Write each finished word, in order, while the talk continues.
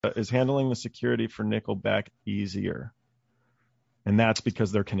is handling the security for Nickelback easier. And that's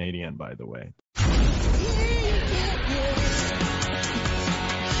because they're Canadian, by the way.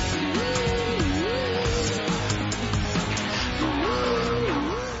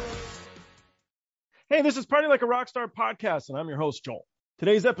 Hey, this is Party Like a Rockstar podcast, and I'm your host, Joel.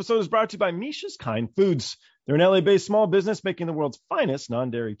 Today's episode is brought to you by Misha's Kind Foods. They're an LA-based small business making the world's finest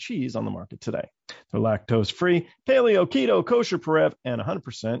non-dairy cheese on the market today. They're lactose-free, paleo, keto, kosher, Parev, and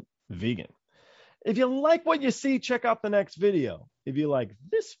 100% vegan. If you like what you see, check out the next video. If you like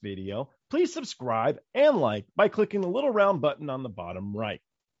this video, please subscribe and like by clicking the little round button on the bottom right.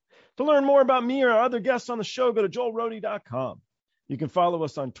 To learn more about me or other guests on the show, go to joelrody.com. You can follow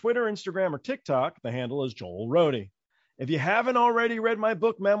us on Twitter, Instagram, or TikTok. The handle is Joel Rohde. If you haven't already read my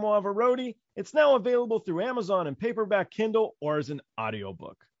book, Memoir of a Roadie, it's now available through Amazon and paperback Kindle or as an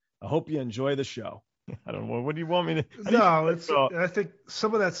audiobook. I hope you enjoy the show. I don't know. What do you want me to? I think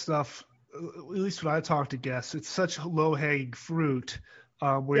some of that stuff, at least when I talk to guests, it's such low-hanging fruit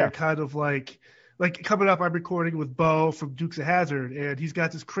where you're kind of like coming up, I'm recording with Bo from Dukes of Hazzard, and he's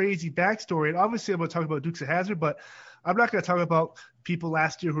got this crazy backstory. And obviously I'm going to talk about Dukes of Hazzard, but I'm not going to talk about people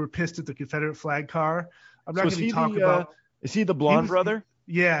last year who were pissed at the Confederate flag car. I'm not going to talk about. Is he the blonde brother?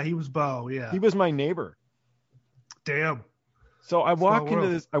 Yeah, he was Bo. Yeah, he was my neighbor. Damn. So I walk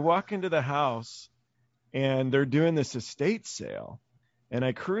into the house, and they're doing this estate sale, and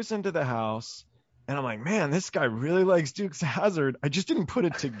I cruise into the house, and I'm like, man, this guy really likes Dukes of Hazzard. I just didn't put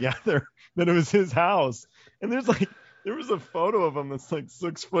it together that it was his house, and there was a photo of him that's like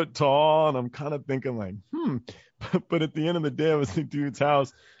 6 foot tall, and I'm kind of thinking like, but at the end of the day, it was the dude's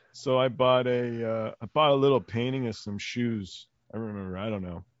house. So I bought a little painting of some shoes. I remember. I don't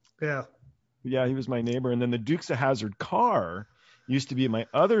know. Yeah. Yeah, he was my neighbor. And then the Dukes of Hazzard car used to be at my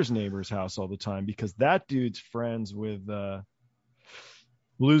other neighbor's house all the time because that dude's friends with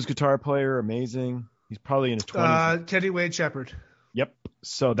blues guitar player, amazing. He's probably in his 20s. Kenny Wayne Shepherd. Yep.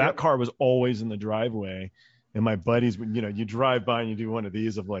 So that car was always in the driveway. And my buddies, you drive by and you do one of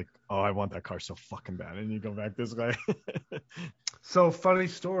these of like, oh, I want that car so fucking bad. And you go back this way. So funny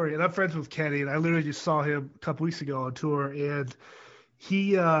story. And I'm friends with Kenny, and I literally just saw him a couple weeks ago on tour. And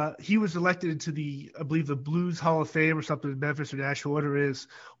he was elected into I believe the Blues Hall of Fame or something in Memphis or Nashville, whatever it is.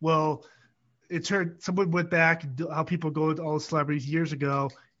 Well, it turned, someone went back, how people go to all the celebrities years ago.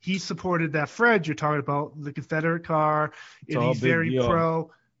 He supported that friend you're talking about, the Confederate car, and he's very pro.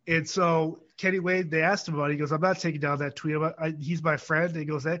 And so Kenny Wayne, they asked him about it. He goes, I'm not taking down that tweet. He's my friend. And he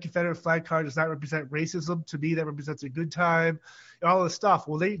goes, that Confederate flag car does not represent racism. To me, that represents a good time and all this stuff.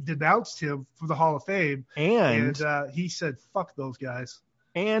 Well, they denounced him from the Hall of Fame. And he said, fuck those guys.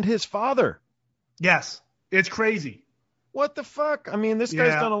 And his father. Yes. It's crazy. What the fuck? I mean, this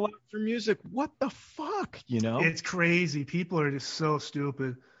guy's done a lot for music. What the fuck, It's crazy. People are just so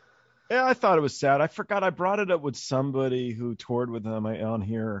stupid. Yeah, I thought it was sad. I forgot I brought it up with somebody who toured with him on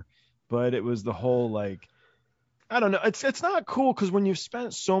here, but it was the whole I don't know. It's not cool because when you've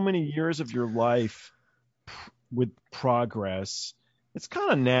spent so many years of your life with progress, it's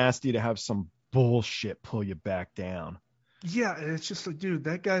kind of nasty to have some bullshit pull you back down. Yeah, and it's just like, dude,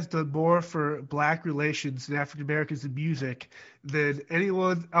 that guy's done more for black relations and African Americans in music than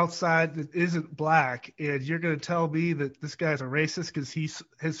anyone outside that isn't black. And you're going to tell me that this guy's a racist because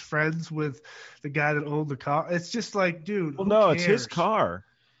his friends with the guy that owned the car? It's just like, dude, well, no, cares? It's his car.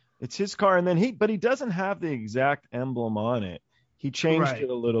 It's his car. And then he doesn't have the exact emblem on it. He changed it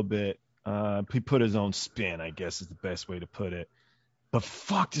a little bit. He put his own spin, I guess is the best way to put it. But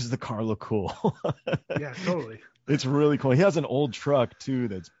fuck, does the car look cool? Yeah, totally. It's really cool. He has an old truck, too,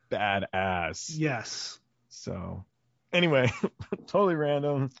 that's badass. Yes. So, anyway, totally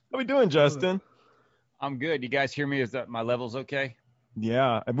random. How we doing, Justin? I'm good. You guys hear me? Is that my level's okay?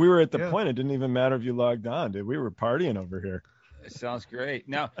 Yeah. We were at the point. It didn't even matter if you logged on, dude. We were partying over here. It sounds great.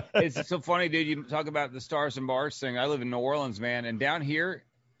 Now, it's so funny, dude. You talk about the Stars and Bars thing. I live in New Orleans, man. And down here,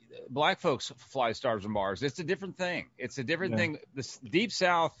 black folks fly Stars and Bars. It's a different thing. It's a different thing. The Deep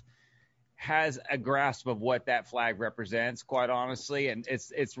South has a grasp of what that flag represents, quite honestly, and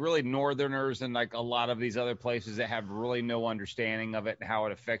it's really Northerners and like a lot of these other places that have really no understanding of it and how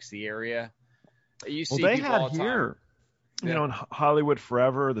it affects the area. You see, they had here, in Hollywood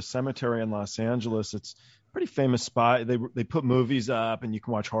Forever, the cemetery in Los Angeles. It's a pretty famous spot. They put movies up, and you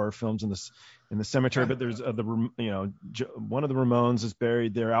can watch horror films in the cemetery. But there's one of the Ramones is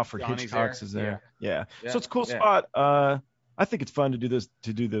buried there. Alfred Hitchcock is there. Yeah. So it's a cool spot. I think it's fun to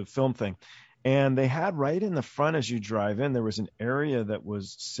do the film thing. And they had right in the front as you drive in, there was an area that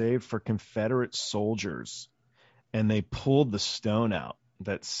was saved for Confederate soldiers. And they pulled the stone out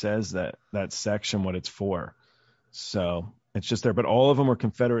that says that section, what it's for. So It's just there. But all of them were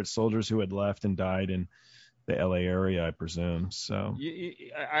Confederate soldiers who had left and died in the LA area, I presume. So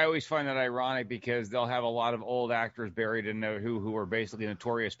I always find that ironic because they'll have a lot of old actors buried in there who were basically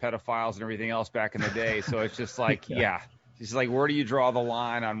notorious pedophiles and everything else back in the day. So it's just like, it's like, where do you draw the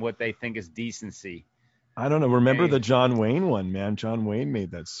line on what they think is decency? I don't know. Remember the John Wayne one, man. John Wayne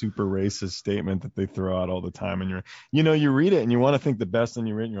made that super racist statement that they throw out all the time. And you read it and you want to think the best, and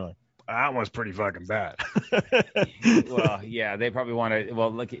you read it and you're like, that one's pretty fucking bad. Well, yeah, they probably want to.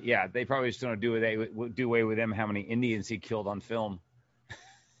 Well, look, they probably just want to do away with them. How many Indians he killed on film?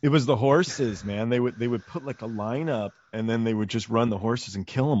 It was the horses, man. They would put like a line up, and then they would just run the horses and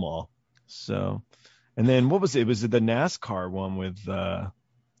kill them all. So, and then what was it? It was the NASCAR one with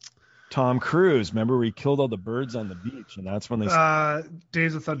Tom Cruise. Remember, where he killed all the birds on the beach, and that's when they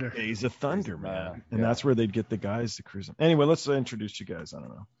Days of Thunder. Days of Thunder, man. And that's where they'd get the guys to cruise. Anyway, let's introduce you guys. I don't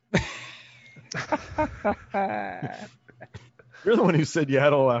know. You're the one who said you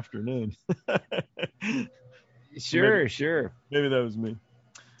had all afternoon. Sure. Maybe that was me.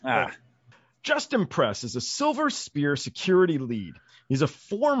 Justin Press is a Silver Spear security lead. He's a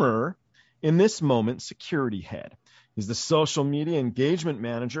former, in this moment, security head. He's the social media engagement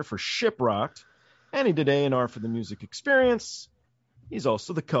manager for ShipRocked, and he did A&R for the Music Experience. He's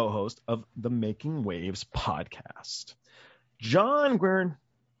also the co-host of the Making Waves podcast. John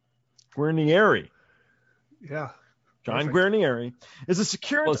Guarnieri. Yeah. John Guarnieri is a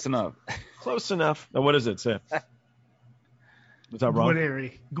security... Close enough. Now, what does it say? Was that wrong?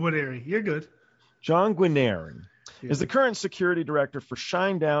 Guarnieri. You're good. John Guarnieri is the current security director for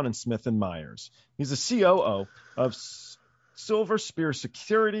Shinedown and Smith & Myers. He's the COO of Silver Spear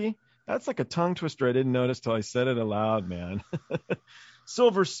Security. That's like a tongue twister I didn't notice till I said it aloud, man.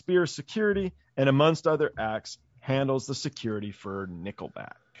 Silver Spear Security, and amongst other acts, handles the security for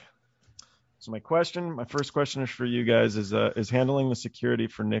Nickelback. So my first question is for you guys: is handling the security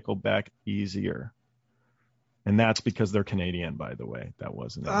for Nickelback easier? And that's because they're Canadian, by the way. That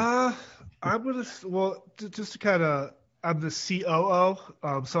wasn't. I'm the COO,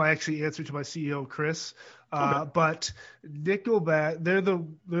 so I actually answer to my CEO, Chris. Okay. But Nickelback,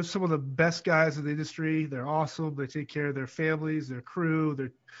 they're some of the best guys in the industry. They're awesome. They take care of their families, their crew,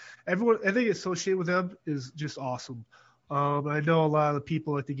 everything associated with them is just awesome. I know a lot of the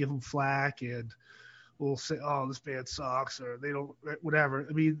people like to give them flack and will say, "Oh, this band sucks," or they don't, whatever.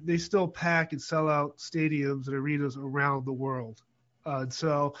 I mean, they still pack and sell out stadiums and arenas around the world, and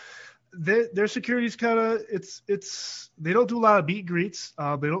so their security's kind of it's. They don't do a lot of meet and greets.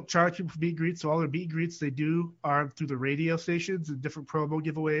 They don't charge people for meet and greets. So all their meet and greets they do are through the radio stations and different promo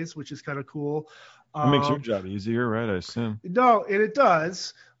giveaways, which is kind of cool. That makes your job easier, right? I assume. No, and it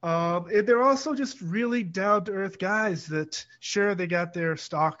does. And they're also just really down-to-earth guys that, sure, they got their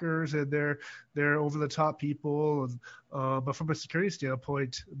stalkers and their over-the-top people, and but from a security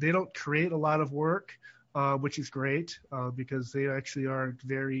standpoint, they don't create a lot of work, which is great because they actually are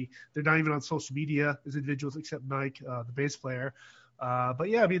they're not even on social media as individuals except Mike, the bass player. But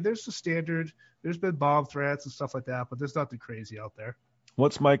yeah, I mean, there's the standard. There's been bomb threats and stuff like that, but there's nothing crazy out there.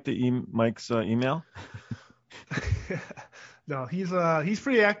 What's Mike's email? No, he's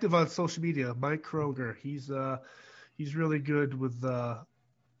pretty active on social media. Mike Kroger. He's really good with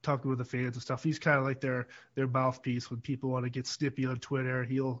talking with the fans and stuff. He's kind of like their mouthpiece when people want to get snippy on Twitter.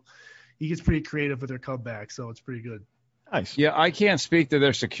 He gets pretty creative with their comeback, so it's pretty good. Nice. Yeah, I can't speak to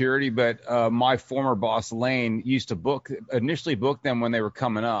their security, but my former boss Lane used to initially book them when they were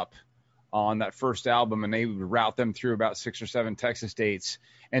coming up on that first album, and they would route them through about 6 or 7 Texas dates.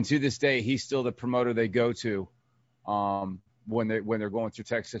 And to this day, he's still the promoter they go to when they're going through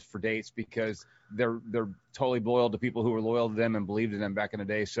Texas for dates, because they're totally loyal to people who were loyal to them and believed in them back in the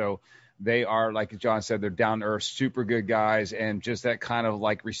day. So they are, like John said, they're down to earth, super good guys, and just that kind of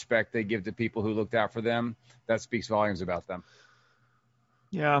like respect they give to people who looked out for them, that speaks volumes about them.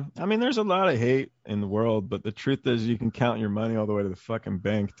 Yeah, I mean, there's a lot of hate in the world, but the truth is you can count your money all the way to the fucking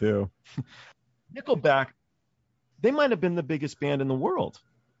bank, too. Nickelback, they might have been the biggest band in the world.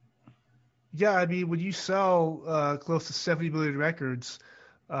 Yeah, I mean, when you sell close to 70 million records,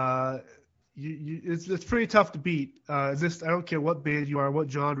 it's pretty tough to beat. I don't care what band you are,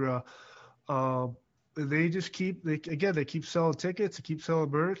 what genre. They just keep selling tickets, they keep selling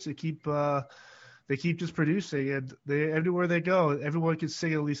merch, they keep just producing, and everywhere they go, everyone can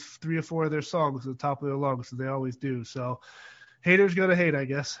sing at least 3 or 4 of their songs at the top of their lungs, so they always do. So haters gonna hate, I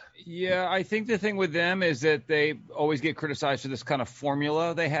guess. Yeah, I think the thing with them is that they always get criticized for this kind of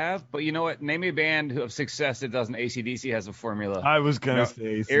formula they have. But you know what? Name a band of success that doesn't. AC/DC has a formula. I was gonna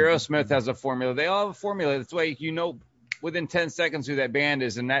say Aerosmith has a formula. They all have a formula. That's why within 10 seconds who that band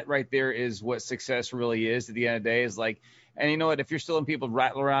is, and that right there is what success really is. At the end of the day, is like And you know what? If you're still in people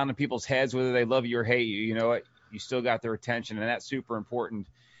rattling around in people's heads, whether they love you or hate you, you know what? You still got their attention, and that's super important.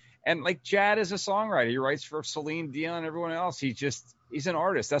 And like Jad is a songwriter. He writes for Celine Dion and everyone else. He's an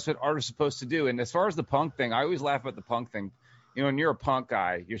artist. That's what artists are supposed to do. And as far as the punk thing, I always laugh at the punk thing. You know, when you're a punk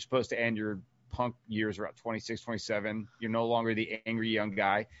guy, you're supposed to end your punk years around 26, 27. You're no longer the angry young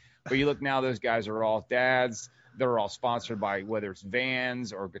guy. But you look now, those guys are all dads. They're all sponsored by whether it's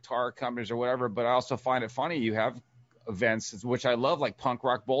Vans or guitar companies or whatever. But I also find it funny. You have events, which I love, like Punk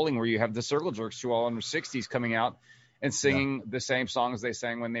Rock Bowling, where you have the Circle Jerks who are all under 60s coming out and singing the same songs they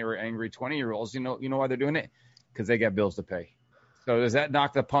sang when they were angry 20-year-olds. You know why they're doing it? Because they got bills to pay. So does that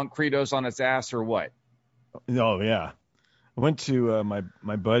knock the punk credos on its ass or what? Oh, yeah. I went to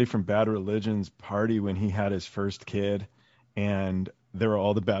my buddy from Bad Religion's party when he had his first kid, and there were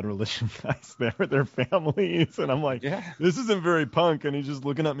all the Bad Religion guys there with their families. And I'm like, this isn't very punk. And he's just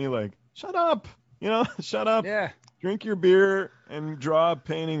looking at me like, shut up. Shut up. Yeah. Drink your beer and draw a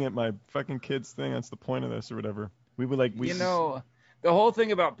painting at my fucking kid's thing. That's the point of this or whatever. The whole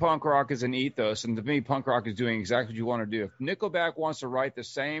thing about punk rock is an ethos, and to me, punk rock is doing exactly what you want to do. If Nickelback wants to write the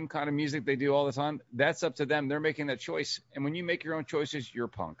same kind of music they do all the time, that's up to them. They're making that choice, and when you make your own choices, you're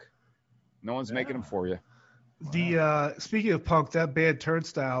punk. No one's making them for you. The speaking of punk, that band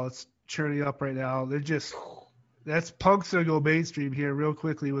Turnstile, it's churning up right now. That's punk's gonna go mainstream here real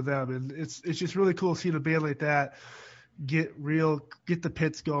quickly with them, and it's just really cool seeing a band like that get the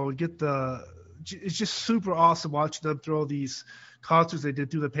pits going, it's just super awesome watching them throw these concerts they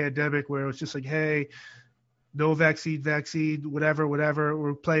did through the pandemic where it was just like, hey, no vaccine, whatever,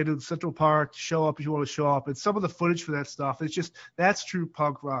 we're playing in Central Park, show up if you want to show up. And some of the footage for that stuff, that's true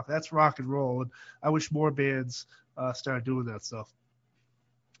punk rock, that's rock and roll, and I wish more bands started doing that stuff.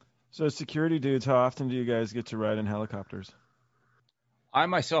 So security dudes, how often do you guys get to ride in helicopters? I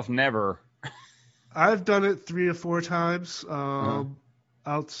myself never. I've done it 3 or 4 times.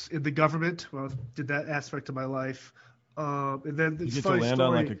 Out in the government. Well, I did that aspect of my life. And then you get to land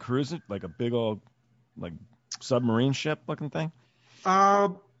on like a cruiser, like a big old like submarine ship looking thing?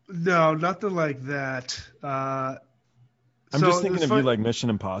 No, nothing like that. I'm just thinking of you like Mission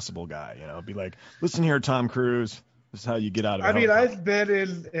Impossible guy, be like, listen here, Tom Cruise, this is how you get out of it. I've been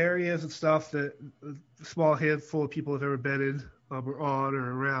in areas and stuff that a small handful of people have ever been in or on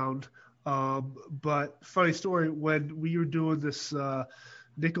or around. But funny story, when we were doing this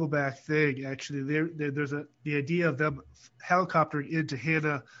Nickelback thing, actually, there's the idea of them helicoptering into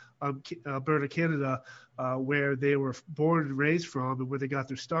Hannah, Alberta, Canada, where they were born and raised from and where they got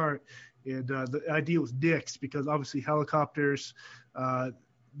their start. And the idea was nixed because obviously helicopters,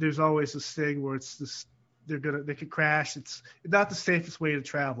 there's always this thing where it's this, they could crash. It's not the safest way to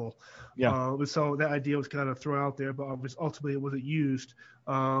travel. Yeah. And so that idea was kind of thrown out there, but ultimately it wasn't used.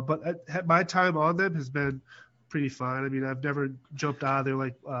 But my time on them has been pretty fine. I mean, I've never jumped out of there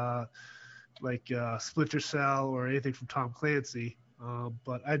like Splinter Cell or anything from Tom Clancy.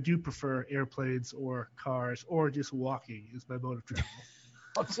 But I do prefer airplanes or cars or just walking is my mode of travel.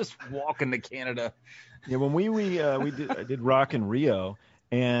 I'll just walk into Canada. Yeah, when I did Rock in Rio,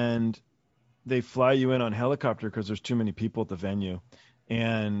 and they fly you in on helicopter because there's too many people at the venue,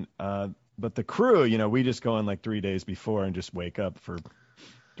 and but the crew, we just go in like 3 days before and just wake up for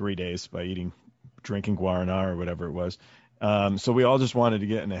 3 days by drinking Guarnieri or whatever it was. So we all just wanted to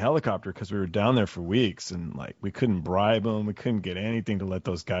get in a helicopter because we were down there for weeks, and like we couldn't bribe them, we couldn't get anything to let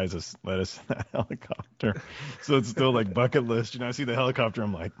those guys let us in that helicopter. So it's still like bucket list. I see the helicopter,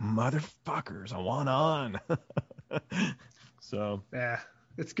 I'm like, motherfuckers, I want on. So yeah,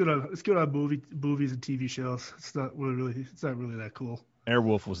 it's good on movies and TV shows. It's not really that cool.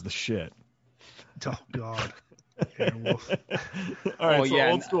 Airwolf was the shit. Oh God. Airwolf. All right,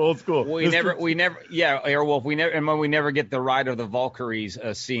 old school. We never, Airwolf. We never get the Ride of the Valkyries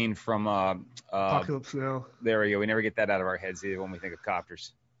scene from Apocalypse Now. There we go. We never get that out of our heads either when we think of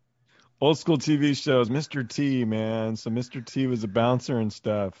copters. Old school TV shows, Mr. T, man. So Mr. T was a bouncer and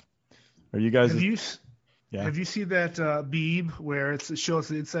stuff. Are you guys? Have you seen that beam where it shows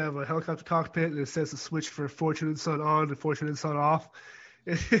the inside of a helicopter cockpit and it says the switch for Fortune and Son on and Fortune and Son off?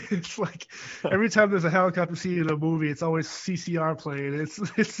 It's like every time there's a helicopter scene in a movie, it's always CCR playing. It's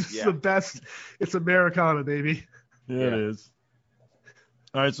the best. It's Americana, baby. Yeah, it is.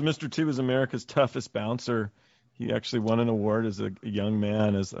 All right, so Mr. T was America's toughest bouncer. He actually won an award as a young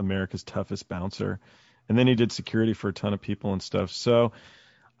man as America's toughest bouncer. And then he did security for a ton of people and stuff. So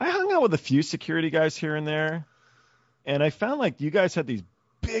I hung out with a few security guys here and there, and I found like you guys had these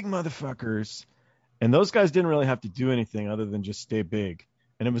big motherfuckers, and those guys didn't really have to do anything other than just stay big.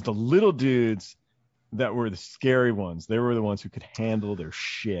 And it was the little dudes that were the scary ones. They were the ones who could handle their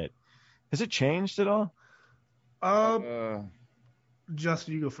shit. Has it changed at all?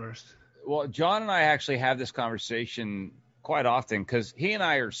 Justin, you go first. Well, John and I actually have this conversation quite often because he and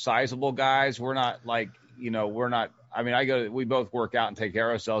I are sizable guys. We're not like, we're not. I mean, we both work out and take care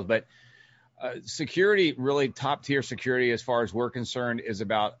of ourselves, but security, really top tier security, as far as we're concerned, is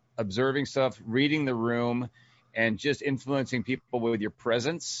about observing stuff, reading the room, and just influencing people with your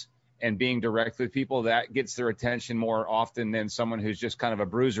presence and being direct with people. That gets their attention more often than someone who's just kind of a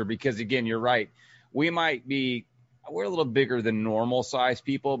bruiser. Because again, you're right. We're a little bigger than normal size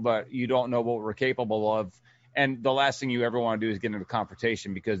people, but you don't know what we're capable of. And the last thing you ever want to do is get into a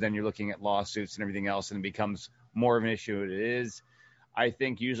confrontation, because then you're looking at lawsuits and everything else, and it becomes more of an issue than it is. I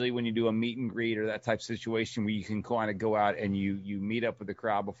think usually when you do a meet and greet or that type of situation where you can kind of go out and you meet up with the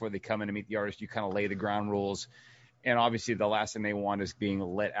crowd before they come in to meet the artist, you kind of lay the ground rules. And obviously the last thing they want is being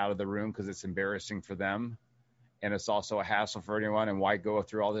let out of the room, because it's embarrassing for them. And it's also a hassle for anyone. And why go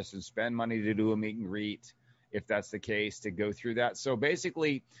through all this and spend money to do a meet and greet if that's the case, to go through that. So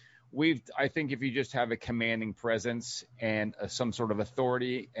basically, I think if you just have a commanding presence and some sort of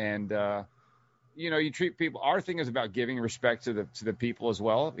authority, and you treat people. Our thing is about giving respect to the people as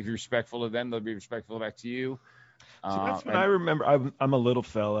well. If you're respectful of them, they'll be respectful back to you. So that's what I remember. I'm a little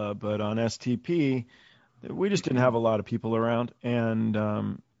fella, but on STP, we just didn't have a lot of people around, and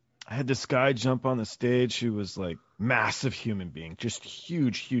I had this guy jump on the stage who was like massive human being, just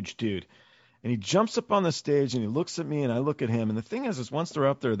huge dude. And he jumps up on the stage and he looks at me and I look at him. And the thing is once they're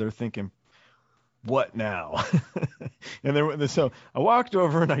up there, they're thinking, what now? So I walked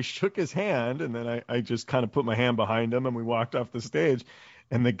over and I shook his hand, and then I just kind of put my hand behind him and we walked off the stage.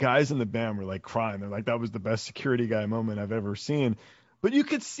 And the guys in the band were like crying. They're like, that was the best security guy moment I've ever seen. But you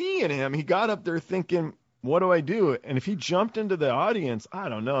could see in him, he got up there thinking, what do I do? And if he jumped into the audience, I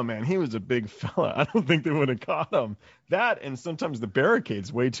don't know, man. He was a big fella. I don't think they would have caught him. That, and sometimes the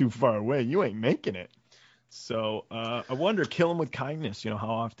barricade's way too far away. You ain't making it. So I wonder, kill him with kindness. How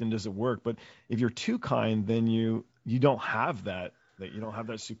often does it work? But if you're too kind, then you don't have that. That you don't have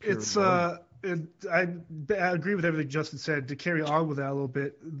that superior. I agree with everything Justin said. To carry on with that a little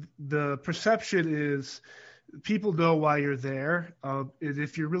bit, the perception is people know why you're there. And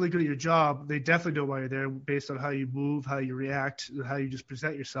if you're really good at your job, they definitely know why you're there based on how you move, how you react, and how you just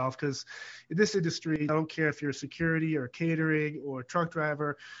present yourself. Because in this industry, I don't care if you're security or catering or truck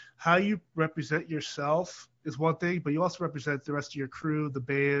driver, how you represent yourself is one thing, but you also represent the rest of your crew, the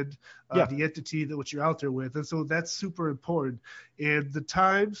band, the entity that what you're out there with. And so that's super important. And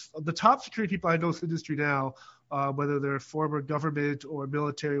the top security people I know in this industry now, whether they're former government or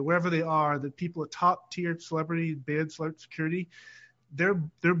military, wherever they are, the people at top tier celebrity, band security, their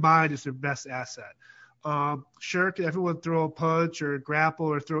mind is their best asset. Sure, can everyone throw a punch or grapple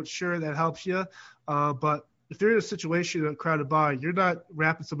or throw it? Sure, that helps you. But if they're in a situation in a crowded bar, you're not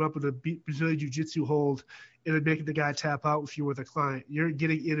wrapping someone up with a Brazilian Jiu-Jitsu hold and then making the guy tap out if you were the client. You're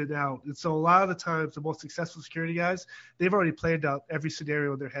getting in and out. And so a lot of the times, the most successful security guys, they've already planned out every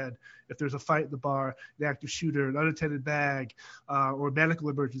scenario in their head. If there's a fight in the bar, an active shooter, an unattended bag, or a medical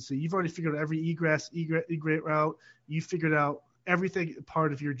emergency, you've already figured out every egress route. You figured out everything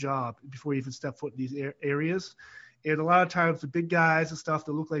part of your job before you even step foot in these areas. And a lot of times the big guys and stuff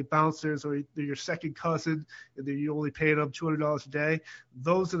that look like bouncers, or they're your second cousin, and then you only pay them $200 a day,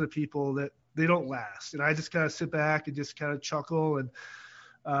 those are the people that they don't last. And I just kind of sit back and just kind of chuckle. And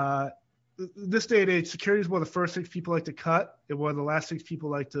this day and age, security is one of the first things people like to cut and one of the last things people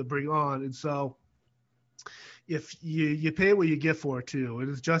like to bring on. And so if you pay what you get for it too.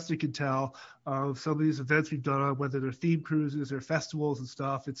 And as Justin can tell, some of these events we've done on, whether they're theme cruises or festivals and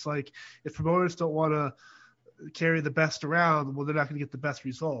stuff, it's like if promoters don't want to carry the best around, well, they're not going to get the best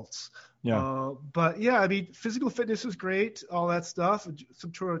results. But yeah, I mean, physical fitness is great, all that stuff,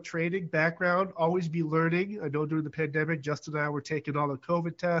 some sort of training background, always be learning. I know during the pandemic, Justin and I were taking all the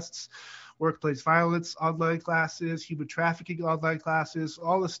COVID tests, workplace violence online classes, human trafficking online classes,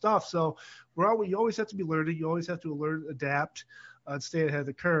 all this stuff. So you always have to be learning. You always have to learn, adapt, and stay ahead of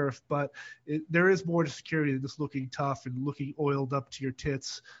the curve. But there is more to security than just looking tough and looking oiled up to your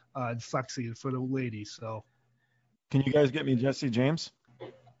tits and flexing in front of ladies. So. Can you guys get me Jesse James?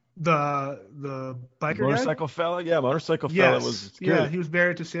 The biker motorcycle guy? Fella? Yeah, motorcycle fella was good. Yeah, he was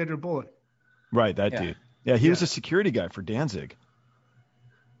married to Sandra Bullock. Right, that dude. Yeah, he was a security guy for Danzig.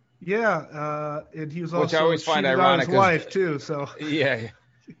 Yeah, and he was also which I always find ironic. His wife too. So yeah,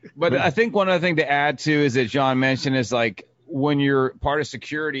 but I think one other thing to add too is that John mentioned is like when you're part of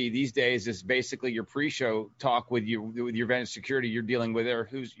security these days is basically your pre-show talk with your vendor security you're dealing with, or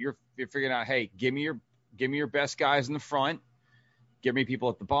you're figuring out, hey, give me your best guys in the front. Give me people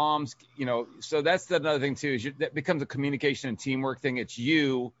at the bombs, So that's another thing too. That becomes a communication and teamwork thing. It's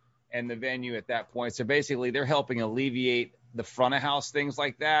you and the venue at that point. So basically, they're helping alleviate the front of house things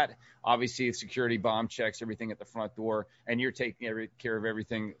like that. Obviously, security, bomb checks, everything at the front door, and you're taking care of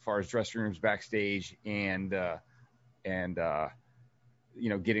everything as far as dressing rooms, backstage, and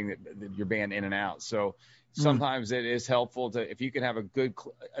getting your band in and out. So sometimes it is helpful if you can have a good.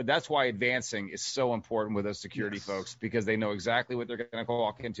 That's why advancing is so important with those security folks, because they know exactly what they're going to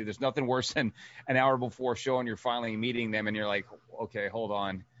walk into. There's nothing worse than an hour before show and you're finally meeting them and you're like, okay, hold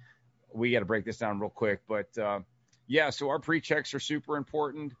on, we got to break this down real quick. But so our pre-checks are super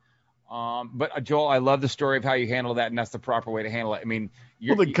important. But Joel, I love the story of how you handle that, and that's the proper way to handle it. I mean,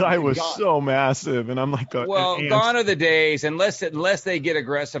 the guy was so massive, and I'm like, gone are the days, unless they get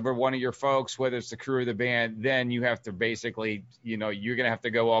aggressive or one of your folks, whether it's the crew or the band, then you have to basically, you're going to have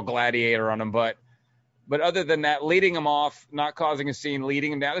to go all gladiator on them. But other than that, leading them off, not causing a scene,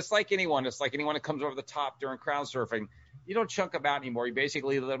 leading them down, it's like anyone that comes over the top during crowd surfing. You don't chunk them out anymore. You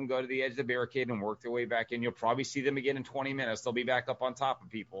basically let them go to the edge of the barricade and work their way back in. You'll probably see them again in 20 minutes. They'll be back up on top of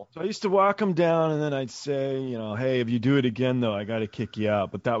people. So I used to walk them down, and then I'd say, hey, if you do it again, though, I got to kick you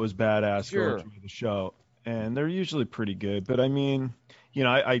out. But that was badass. Sure. Going through the show. And they're usually pretty good. But, I mean,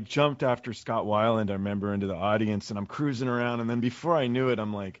 I jumped after Scott Weiland, I remember, into the audience, and I'm cruising around. And then before I knew it,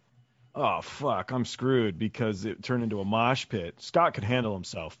 I'm like, oh, fuck, I'm screwed, because it turned into a mosh pit. Scott could handle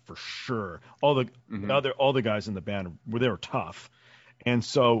himself for sure. All the guys in the band, they were tough. And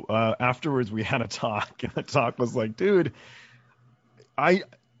so afterwards we had a talk, and the talk was like, dude, I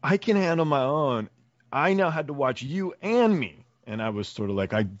can handle my own. I now had to watch you and me. And I was sort of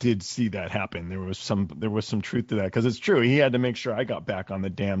like, I did see that happen. There was some truth to that, because it's true. He had to make sure I got back on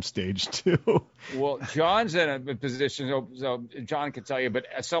the damn stage too. Well, John's in a position, so John can tell you, but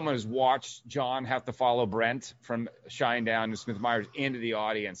as someone who's watched John have to follow Brent from Shinedown and Smith Myers into the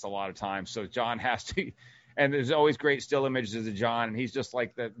audience a lot of times. So John has to, and there's always great still images of John, and he's just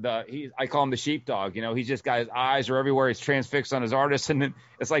like I call him the sheepdog. He's just got his eyes are everywhere. He's transfixed on his artist, and then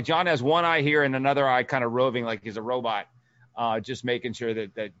it's like John has one eye here and another eye kind of roving like he's a robot. Just making sure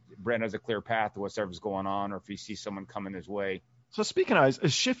that Brent has a clear path to whatever's going on, or if he sees someone coming his way. So speaking of eyes,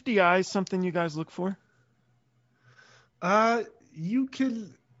 is shifty eyes something you guys look for? You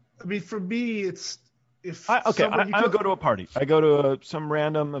can. I mean, for me, it's if I go to a party. I go to some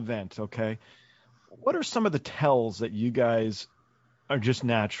random event. Okay, what are some of the tells that you guys are just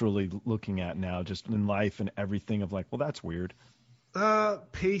naturally looking at now, just in life and everything, of like, well, that's weird?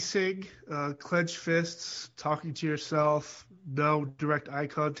 Pacing, clenched fists, talking to yourself, no direct eye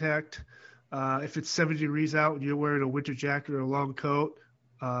contact. If it's 70 degrees out and you're wearing a winter jacket or a long coat,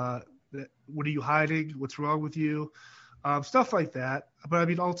 what are you hiding? What's wrong with you? Stuff like that. But I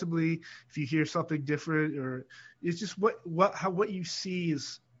mean, ultimately, if you hear something different, or it's just what you see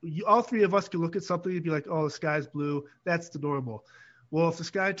is, all three of us can look at something and be like, oh, the sky's blue. That's the normal. Well, if the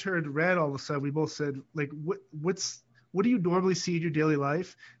sky turned red all of a sudden, we both said, like, what do you normally see in your daily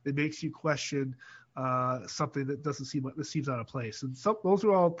life that makes you question something that seems out of place? And those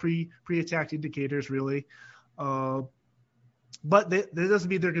are all pre-attack indicators, really. But that doesn't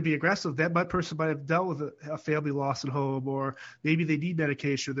mean they're going to be aggressive. That person might have dealt with a family loss at home, or maybe they need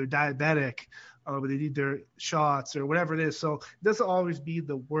medication, they're diabetic, or they need their shots, or whatever it is. So it doesn't always be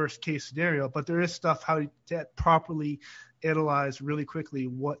the worst case scenario, but there is stuff how to properly analyze really quickly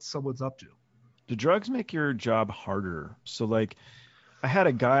what someone's up to. Do drugs make your job harder? So, like, I had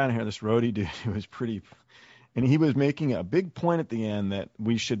a guy on here, this roadie dude, who was and he was making a big point at the end that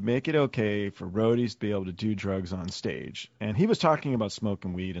we should make it okay for roadies to be able to do drugs on stage. And he was talking about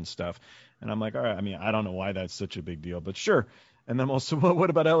smoking weed and stuff. And I'm like, all right, I mean, I don't know why that's such a big deal, but sure. And then also, well, what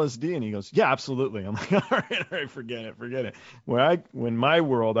about LSD? And he goes, yeah, absolutely. I'm like, all right, forget it. When my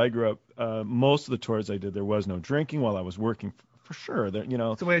world, I grew up, most of the tours I did, there was no drinking while I was working, for sure.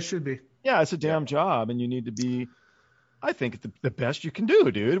 It's the way it should be. Yeah, it's a damn job, and you need to be, I think, the best you can do,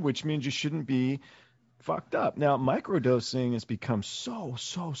 dude, which means you shouldn't be fucked up. Now, microdosing has become so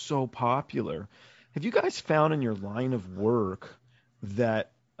popular. Have you guys found in your line of work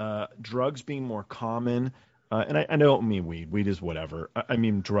that drugs being more common, and I don't mean weed is whatever, I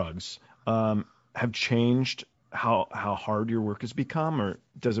mean drugs, have changed how hard your work has become, or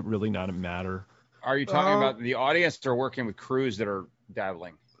does it really not matter? Are you talking about the audience, or working with crews that are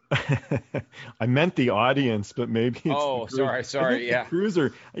dabbling? I meant the audience, but maybe it's sorry. Yeah.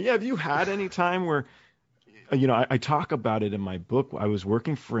 Cruiser. Yeah. Have you had any time where, I talk about it in my book. I was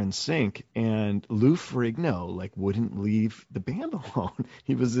working for NSYNC, and Lou Ferrigno wouldn't leave the band alone.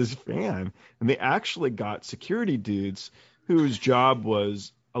 He was his fan, and they actually got security dudes whose job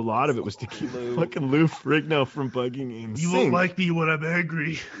was, a lot of it was to keep fucking Lou Ferrigno from bugging NSYNC. You won't like me when I'm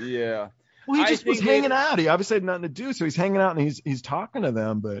angry. Yeah. Well, he just was hanging out. He obviously had nothing to do, so he's hanging out and he's talking to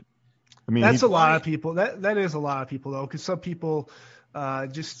them. But I mean, that's a lot of people. That is a lot of people though, because some people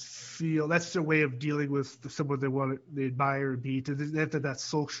just feel that's their way of dealing with someone they admire and beat. They have that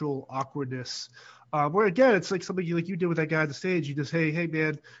social awkwardness. Where again, it's like something like you did with that guy on the stage. You just, hey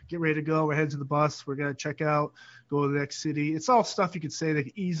man, get ready to go. We're heading to the bus. We're gonna check out, go to the next city. It's all stuff you could say that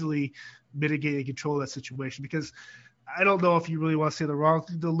can easily mitigate and control that situation. Because I don't know if you really want to say the wrong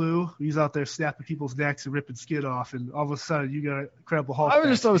thing to Lou. He's out there snapping people's necks and ripping skin off, and all of a sudden you got Incredible Hulk. I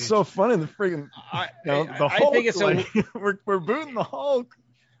just thought it was so funny. The friggin' the Hulk. I think it's like, we're booting the Hulk.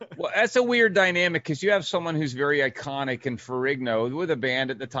 Well, that's a weird dynamic because you have someone who's very iconic in Ferrigno with a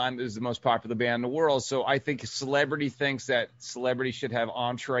band at the time that was the most popular band in the world. So I think celebrity thinks that celebrity should have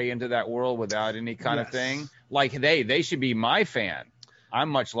entree into that world without any kind of thing. Like they should be my fan. I'm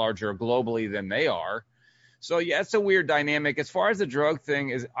much larger globally than they are. So yeah, it's a weird dynamic. As far as the drug thing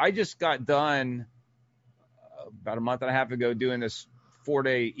is, I just got done about a month and a half ago doing this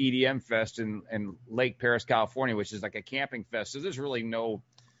 4-day EDM fest in Lake Paris, California, which is like a camping fest. So there's really no.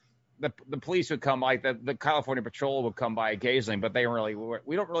 The police would come, like the California Patrol would come by occasionally, but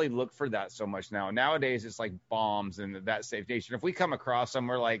we don't really look for that so much now. Nowadays, it's like bombs and that safe nation. If we come across them,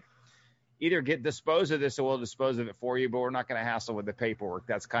 we're like, either dispose of this or we'll dispose of it for you, but we're not going to hassle with the paperwork.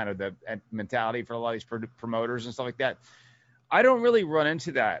 That's kind of the mentality for a lot of these promoters and stuff like that. I don't really run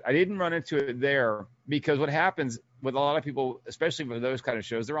into that. I didn't run into it there because what happens with a lot of people, especially with those kind of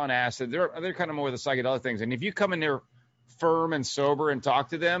shows, they're on acid. They're kind of more the psychedelic things. And if you come in there firm and sober and talk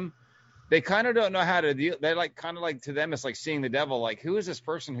to them, they kind of don't know how to deal. They're like kind of like, to them, it's like seeing the devil. Like, who is this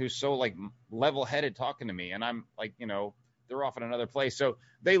person who's so like level-headed talking to me? And I'm like, they're off in another place. So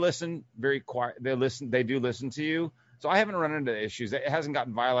they listen very quiet. They do listen to you. So I haven't run into issues. It hasn't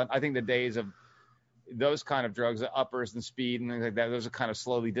gotten violent. I think the days of those kind of drugs, the uppers and speed and things like that, those are kind of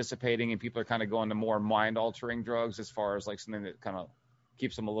slowly dissipating, and people are kind of going to more mind-altering drugs as far as like something that kind of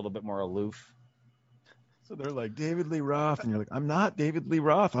keeps them a little bit more aloof. So they're like, David Lee Roth, and you're like, I'm not David Lee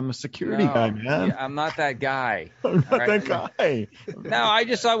Roth. I'm a security guy, man. Yeah, I'm not that guy. I'm not that guy. No,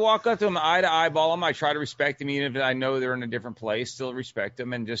 I walk up to them eye to eyeball them. I try to respect them, even if I know they're in a different place. Still respect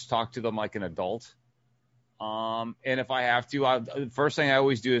them and just talk to them like an adult. And if I have to, the first thing I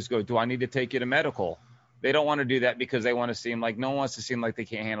always do is go, do I need to take you to medical? They don't want to do that because they want to seem like, no one wants to seem like they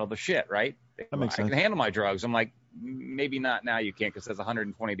can't handle the shit, right? That makes sense. I can handle my drugs. I'm like, maybe not now, you can't, because it's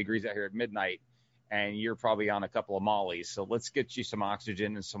 120 degrees out here at midnight. And you're probably on a couple of mollies. So let's get you some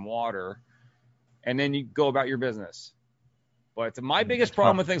oxygen and some water, and then you go about your business. But my biggest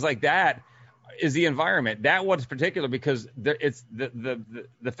problem with things like that is the environment. That one's particular because it's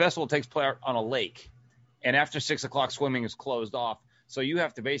the festival takes place on a lake, and after 6 o'clock, swimming is closed off. So you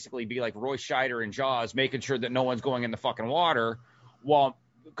have to basically be like Roy Scheider in Jaws, making sure that no one's going in the fucking water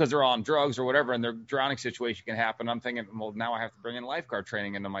because they're on drugs or whatever, and their drowning situation can happen. I'm thinking, well, now I have to bring in lifeguard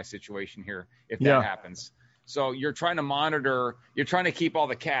training into my situation here if that happens. So you're trying to monitor, you're trying to keep all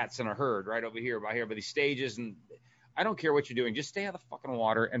the cats in a herd right over here by these stages. And I don't care what you're doing. Just stay out of the fucking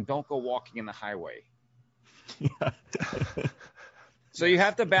water and don't go walking in the highway. Yeah. So you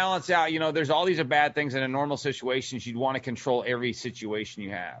have to balance out, there's all these bad things in a normal situation. You'd want to control every situation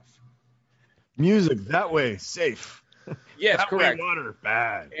you have. Music that way, safe. Yes, that correct. Way, water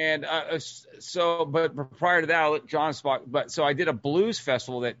bad. And but prior to that, I'll let John spot. But so I did a blues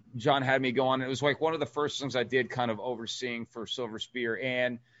festival that John had me go on. It was like one of the first things I did, kind of overseeing for Silver Spear,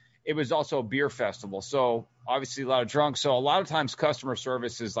 and it was also a beer festival. So obviously a lot of drunks. So a lot of times customer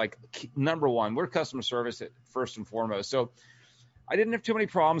service is like number one. We're customer service at first and foremost. So I didn't have too many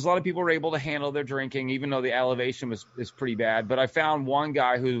problems. A lot of people were able to handle their drinking, even though the elevation is pretty bad. But I found one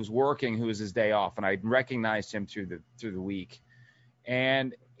guy who was working, who was his day off, and I recognized him through the week.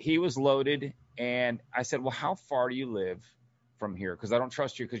 And he was loaded. And I said, well, how far do you live from here? Because I don't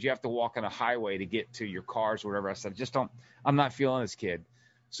trust you, because you have to walk on a highway to get to your cars or whatever. I said, I'm not feeling this kid.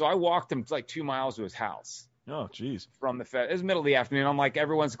 So I walked him like 2 miles to his house. Oh, geez. From the Fed. It was middle of the afternoon. I'm like,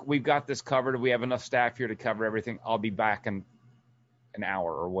 we've got this covered. We have enough staff here to cover everything. I'll be back in an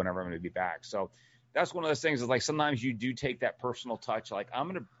hour or whenever I'm going to be back. So that's one of those things, is like sometimes you do take that personal touch. Like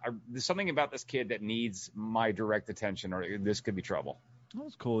there's something about this kid that needs my direct attention, or this could be trouble. That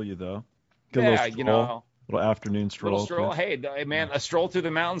was cool of you, though. Good little afternoon stroll. Little stroll. Hey, man, a stroll through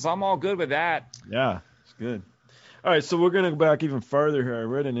the mountains. I'm all good with that. Yeah, it's good. All right, so we're going to go back even farther here. I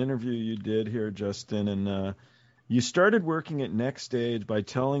read an interview you did here, Justin, and you started working at Next Stage by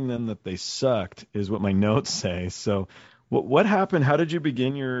telling them that they sucked, is what my notes say. So what happened? How did you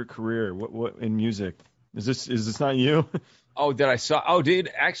begin your career? What in music? Is this not you? Oh, did I suck? Oh,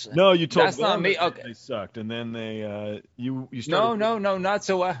 dude, actually. No, you told that's them not me. That okay. They sucked, and then you started. No, not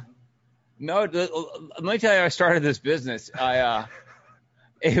so. No, let me tell you, I started this business.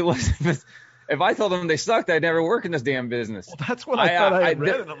 it was. If I told them they sucked, I'd never work in this damn business. Well, that's what I thought I had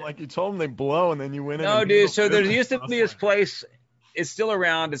read, and I'm like, you told them they blow, and then you went in. No, dude. So there used to be this place. It's still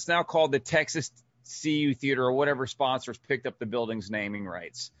around. It's now called the Texas CU Theater, or whatever sponsors picked up the building's naming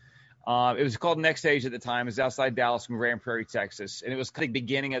rights. It was called Next Stage at the time. It was outside Dallas in Grand Prairie, Texas, and it was the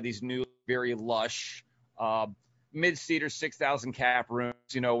beginning of these new, very lush, mid-seater, 6,000 cap rooms.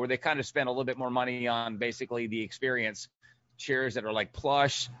 Where they kind of spent a little bit more money on basically the experience. Chairs that are like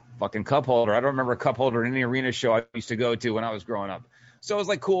plush, fucking cup holder. I don't remember a cup holder in any arena show I used to go to when I was growing up. So it was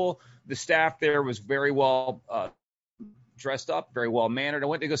like cool. The staff there was very well dressed up, very well mannered. I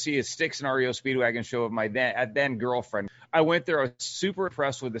went to go see a Styx and REO Speedwagon show of my then girlfriend. I went there. I was super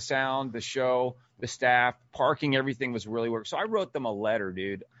impressed with the sound, the show, the staff, parking, everything was really work. So I wrote them a letter,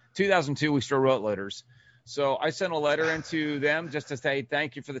 dude. 2002, we still wrote letters. So I sent a letter into them just to say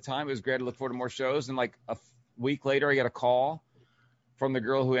thank you for the time. It was great. I look forward to more shows. And like a week later, I got a call from the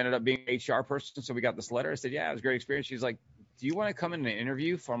girl who ended up being an HR person. So we got this letter. I said, yeah, it was a great experience. She's like, do you want to come in an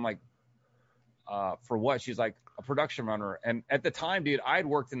interview? I'm like, for what? She's like, a production runner. And at the time, dude, I'd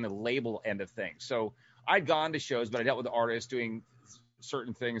worked in the label end of things. So I'd gone to shows, but I dealt with artists doing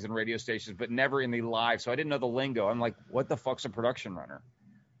certain things in radio stations, but never in the live. So I didn't know the lingo. I'm like, what the fuck's a production runner?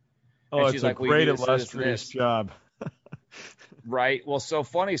 Oh, it's a great illustrious job. Right. Well, so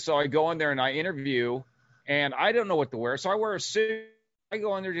funny. So I go in there and I interview, and I don't know what to wear. So I wear a suit. I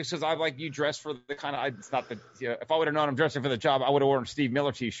go in there just because I'm like, you dress for the kind of, it's not the, if I would have known I'm dressing for the job, I would have worn a Steve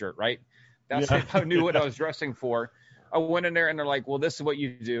Miller t-shirt, right? That's if I knew what I was dressing for. I went in there and they're like, well, this is what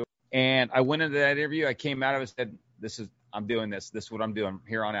you do. And I went into that interview. I came out of it and said, I'm doing this. This is what I'm doing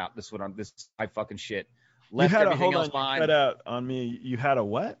here on out. This is my fucking shit. Left everything else behind. You cut out on me. You had a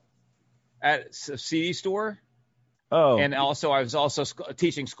what? At a CD store. Oh. And also, I was also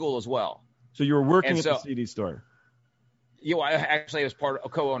teaching school as well. So you were working at the CD store? I was a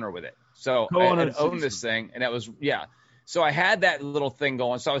co-owner with it. So I owned this thing, and that was, So I had that little thing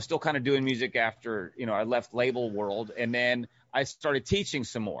going. So I was still kind of doing music after, I left label world. And then I started teaching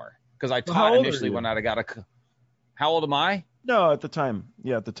some more because I taught initially when I got how old am I? No, at the time.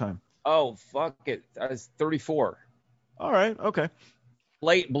 Yeah, at the time. Oh, fuck it. I was 34. All right. Okay.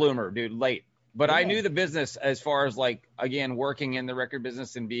 Late bloomer, dude, late. But I knew the business as far as like, again, working in the record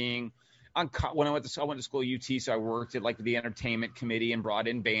business and being when I went to school at UT, so I worked at like the entertainment committee and brought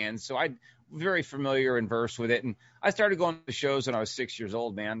in bands. So I'm very familiar and versed with it. And I started going to shows when I was 6 years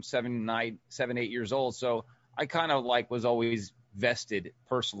old, man, 7, 8 years old. So I kind of like was always vested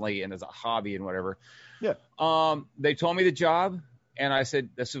personally and as a hobby and whatever. Yeah. They told me the job and I said,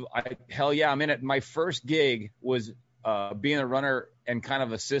 hell yeah, I'm in it. My first gig was being a runner and kind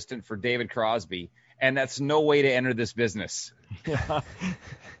of assistant for David Crosby. And that's no way to enter this business.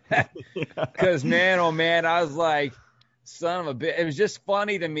 Because, man, oh, man, I was like, son of a bitch. It was just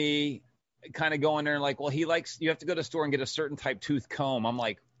funny to me kind of going there and like, well, you have to go to the store and get a certain type tooth comb. I'm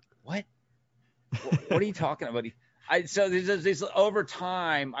like, what? What are you talking about? So there's over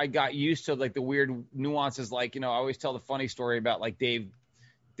time, I got used to like the weird nuances. Like, I always tell the funny story about like Dave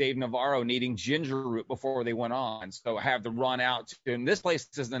Navarro needing ginger root before they went on. So I have to run out to, and this place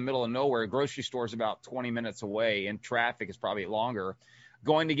is in the middle of nowhere. Grocery store is about 20 minutes away and traffic is probably longer.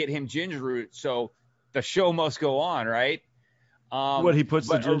 Going to get him ginger root. So the show must go on, right? He puts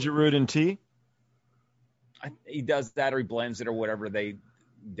the ginger root in tea? He does that or he blends it or whatever they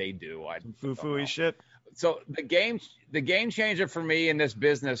do. Foo-foo-y shit. So the game changer for me in this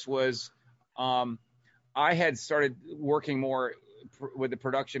business was I had started working more with the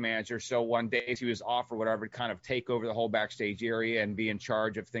production manager. So one day he was off or whatever to kind of take over the whole backstage area and be in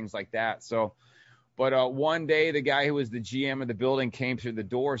charge of things like that. So, but one day the guy who was the GM of the building came through the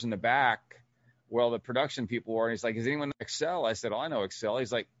doors in the back where all the production people were. And he's like, is anyone Excel? I said, oh, I know Excel.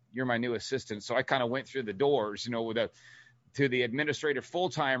 He's like, you're my new assistant. So I kind of went through the doors, to the administrative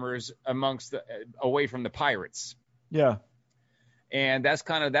full-timers away from the pirates. Yeah. And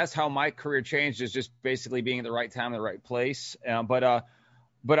that's how my career changed, is just basically being at the right time in the right place.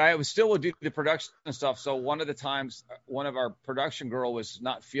 But I was still would do the production and stuff. So one of the times, one of our production girl was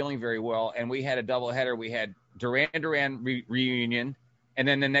not feeling very well, and we had a doubleheader. We had Duran Duran reunion, and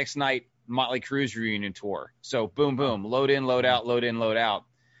then the next night, Motley Crue's reunion tour. So boom, boom, load in, load out, load in, load out,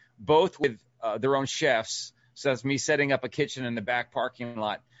 both with their own chefs. So that's me setting up a kitchen in the back parking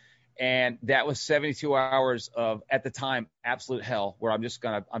lot. And that was 72 hours of, at the time, absolute hell, where I'm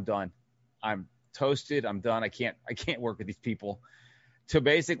done. I'm toasted. I'm done. I can't work with these people. To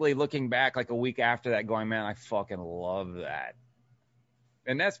basically looking back like a week after that going, man, I fucking love that.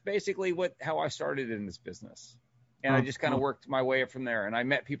 And that's basically how I started in this business. And I just kind of worked my way up from there. And I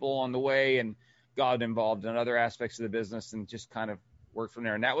met people along the way and got involved in other aspects of the business and just kind of worked from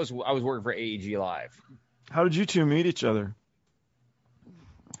there. And I was working for AEG Live. How did you two meet each other?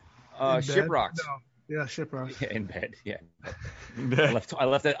 ShipRocked. No. Yeah, ShipRocked. Yeah, in bed. Yeah. I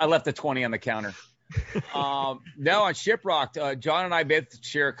left the 20 on the counter. No, on ShipRocked, John and I both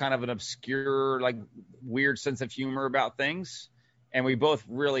share kind of an obscure, like weird sense of humor about things. And we both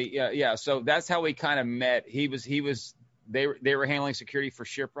really, yeah. So that's how we kind of met. They were handling security for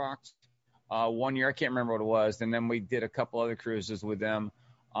ShipRocked 1 year. I can't remember what it was. And then we did a couple other cruises with them.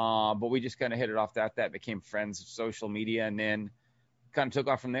 But we just kind of hit it off that became friends of social media, and then kind of took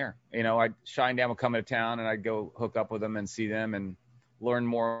off from there. Shinedown would come into town and I'd go hook up with them and see them and learn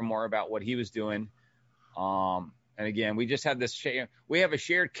more and more about what he was doing. And again, we just had we have a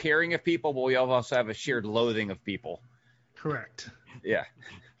shared caring of people, but we also have a shared loathing of people. Correct. Yeah.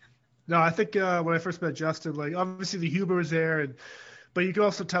 No, I think when I first met Justin, like obviously the humor was there, but you can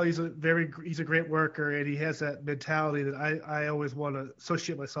also tell he's a great worker, and he has that mentality that I always want to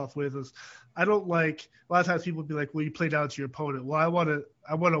associate myself with. Is I don't like a lot of times people would be like, well, you play down to your opponent. Well, I want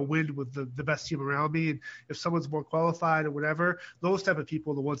to win with the best team around me, and if someone's more qualified or whatever, those type of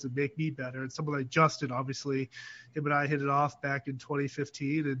people are the ones that make me better. And someone like Justin, obviously, him and I hit it off back in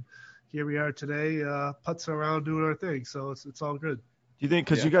 2015, and here we are today, putzing around doing our thing. So it's all good. Do you think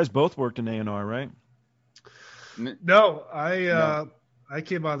because you guys both worked in A&R, right? No, I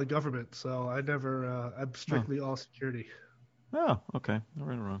came out of the government, so I never. I'm strictly all security. Oh, okay. I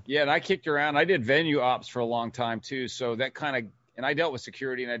read it wrong. Yeah, and I kicked around. I did venue ops for a long time too, so that kind of. And I dealt with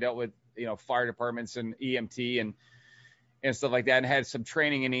security, and I dealt with fire departments and EMT and stuff like that, and had some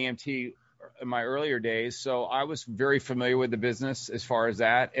training in EMT in my earlier days. So I was very familiar with the business as far as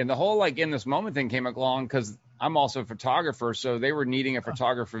that. And the whole like in this moment thing came along because I'm also a photographer, so they were needing a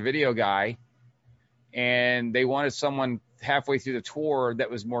photographer video guy, and they wanted someone halfway through the tour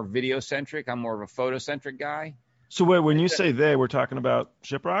that was more video centric. I'm more of a photo centric guy. So wait, when you say they, we're talking about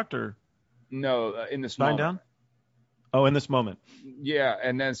ShipRocked or no? In this moment. Shinedown? Oh, in this moment. Yeah,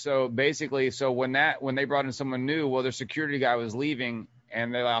 and then so basically, when they brought in someone new, well, their security guy was leaving,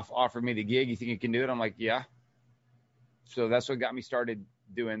 and they offered me the gig. You think you can do it? I'm like, yeah. So that's what got me started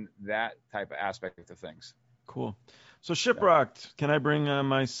doing that type of aspect of things. Cool. So ShipRocked, can I bring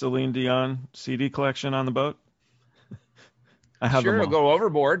my Celine Dion CD collection on the boat? I have them all. Sure, go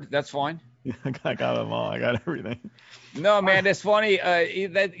overboard. That's fine. I got them all. I got everything. No, man, it's funny.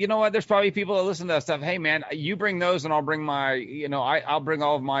 That you know what? There's probably people that listen to that stuff. Hey, man, you bring those, and I'll bring my. I'll bring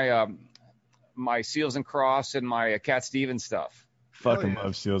all of my my Seals and Cross and my Cat Stevens stuff. Fucking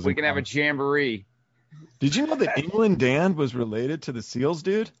love Seals. We can have a jamboree. Did you know that England Dan was related to the Seals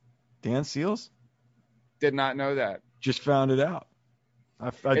dude? Dan Seals? Did not know that. Just found it out.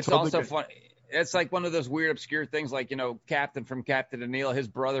 It's also fun. It's like one of those weird, obscure things, like, Captain from Captain and Neil. His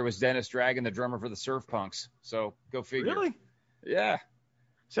brother was Dennis Dragon, the drummer for the Surf Punks. So go figure. Really? Yeah.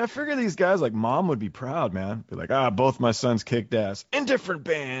 See, I figure these guys, like, mom would be proud, man. Be like, both my sons kicked ass in different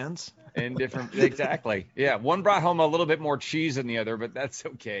bands. Exactly. Yeah. One brought home a little bit more cheese than the other, but that's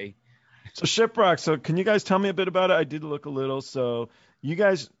okay. So ShipRocked. So can you guys tell me a bit about it? I did look a little. So you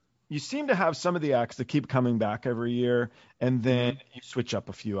guys. You seem to have some of the acts that keep coming back every year, and then you switch up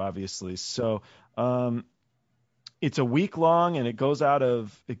a few, obviously. So it's a week long, and it goes out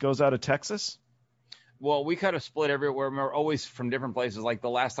of Texas. Well, we kind of split everywhere. We're always from different places. Like the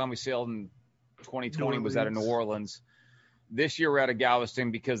last time we sailed in 2020 was out of New Orleans. This year we're out of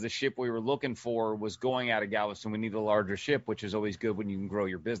Galveston because the ship we were looking for was going out of Galveston. We need a larger ship, which is always good when you can grow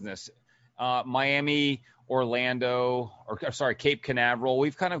your business. Miami, Orlando, Cape Canaveral.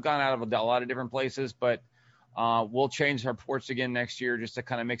 We've kind of gone out of a lot of different places, but we'll change our ports again next year just to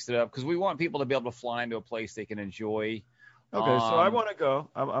kind of mix it up because we want people to be able to fly into a place they can enjoy. Okay, so I want to go.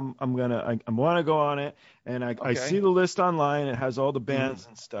 I want to go on it, and I see the list online. It has all the bands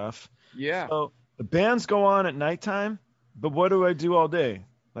and stuff. Yeah. So the bands go on at nighttime, but what do I do all day?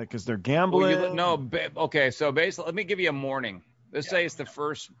 Like, is there gambling? Okay. So basically, let me give you a morning. Let's say it's the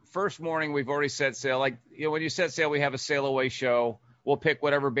first morning we've already set sail. Like, when you set sail, we have a sail away show. We'll pick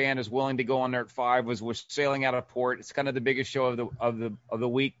whatever band is willing to go on there at 5. We're sailing out of port. It's kind of the biggest show of the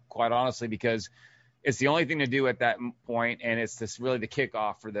week, quite honestly, because it's the only thing to do at that point, and it's this really the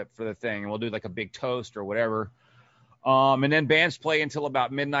kickoff for the thing. And we'll do like a big toast or whatever. And then bands play until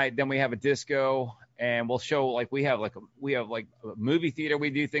about midnight. Then we have a disco, and we'll show like we have a movie theater. We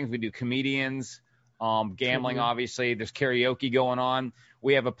do things. We do comedians. Gambling, obviously. There's karaoke going on.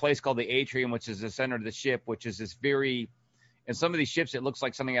 We have a place called the Atrium, which is the center of the ship, which is this in some of these ships, it looks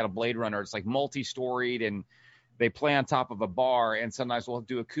like something out of Blade Runner. It's like multi-storied, and they play on top of a bar. And sometimes we'll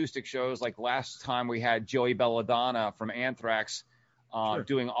do acoustic shows. Like last time we had Joey Belladonna from Anthrax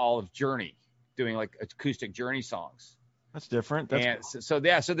doing all of Journey, doing like acoustic Journey songs. That's different. That's cool. So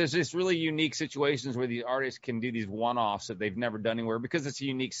there's this really unique situations where the artists can do these one-offs that they've never done anywhere because it's a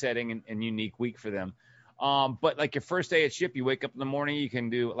unique setting and unique week for them. But like your first day at Ship, you wake up in the morning, you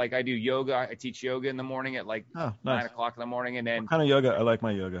can do, like I do yoga. I teach yoga in the morning at like 9 o'clock in the morning. And then what kind of yoga? I like my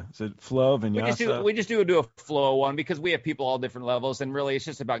yoga. Is it flow, vinyasa? We just do a flow one because we have people all different levels. And really it's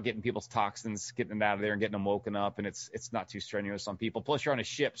just about getting people's toxins, getting them out of there and getting them woken up. And it's not too strenuous on people. Plus you're on a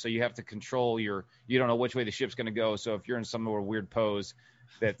ship, so you have to control you don't know which way the ship's going to go. So if you're in some more weird pose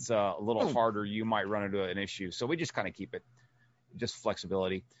that's a little harder, you might run into an issue. So we just kind of keep it just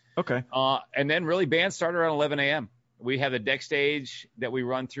flexibility. Okay. And then really bands start around 11 a.m. We have the deck stage that we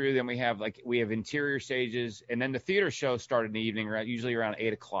run through. Then we have interior stages. And then the theater show started in the evening, usually around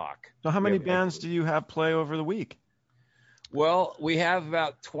 8 o'clock. So how many bands do you have play over the week? Well, we have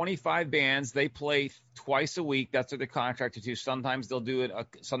about 25 bands. They play twice a week. That's what they're contracted to. Sometimes they'll do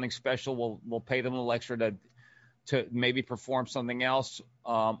something special. We'll pay them a little extra to maybe perform something else,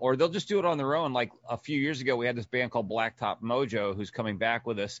 or they'll just do it on their own. Like a few years ago, we had this band called Blacktop Mojo who's coming back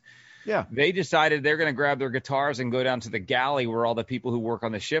with us. Yeah. They decided they're going to grab their guitars and go down to the galley where all the people who work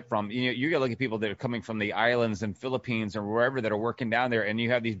on the ship from. You got to look at people that are coming from the islands and Philippines or wherever that are working down there, and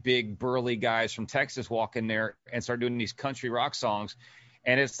you have these big burly guys from Texas walk in there and start doing these country rock songs.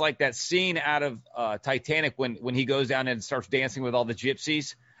 And it's like that scene out of Titanic when he goes down and starts dancing with all the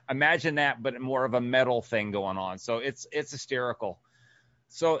gypsies. Imagine that, but more of a metal thing going on. So it's hysterical.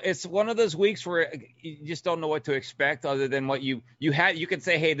 So it's one of those weeks where you just don't know what to expect other than what you had. You can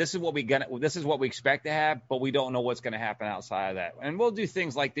say, hey, this is what we expect to have, but we don't know what's going to happen outside of that. And we'll do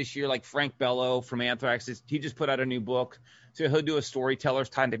things like this year, like Frank Bello from Anthrax. He just put out a new book. So he'll do a storyteller's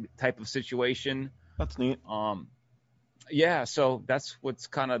type of situation. That's neat. Yeah. So that's what's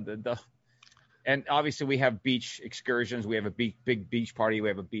kind of the and obviously we have beach excursions. We have a big beach party. We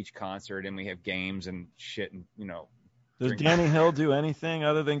have a beach concert, and we have games and shit. And does Danny Hill do anything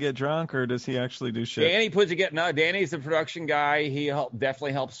other than get drunk, or does he actually do shit? Danny's the production guy. He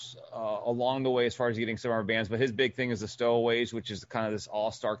definitely helps along the way as far as getting some of our bands. But his big thing is the Stowaways, which is kind of this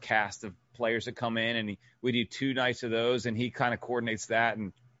all-star cast of players that come in, and we do 2 nights of those, and he kind of coordinates that.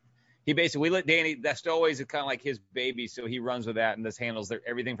 And he basically, we let Danny, that Stowaways is kind of like his baby, so he runs with that and just handles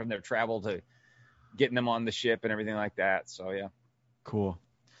everything from their travel to getting them on the ship and everything like that. So yeah. Cool.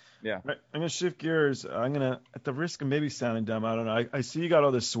 Yeah. Right, I'm going to shift gears. I'm going to, at the risk of maybe sounding dumb, I don't know. I see you got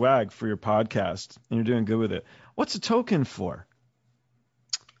all this swag for your podcast and you're doing good with it. What's a token for?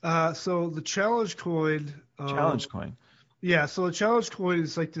 So the challenge coin. Challenge coin. Yeah, so a challenge coin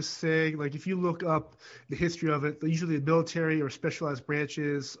is like this thing, like if you look up the history of it, usually the military or specialized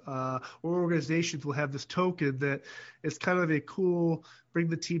branches or organizations will have this token that is kind of a cool, bring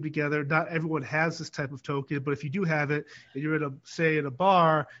the team together. Not everyone has this type of token, but if you do have it and you're in a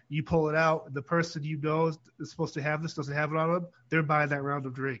bar, you pull it out, and the person you know is supposed to have this doesn't have it on them, they're buying that round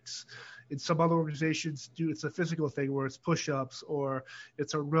of drinks. And some other organizations it's a physical thing where it's push-ups or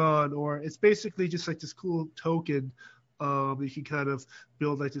it's a run or it's basically just like this cool token. You can kind of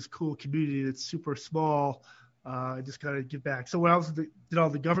build like this cool community that's super small and just kind of give back. So when I did all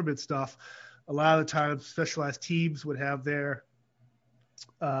the government stuff, a lot of the times specialized teams would have their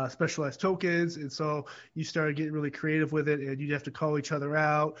specialized tokens. And so you started getting really creative with it and you'd have to call each other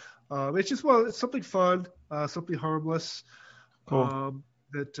out. It's something fun, something harmless. Cool.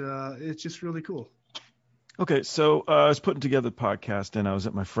 It's just really cool. Okay, so I was putting together the podcast, and I was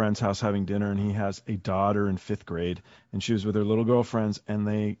at my friend's house having dinner, and he has a daughter in 5th grade, and she was with her little girlfriends, and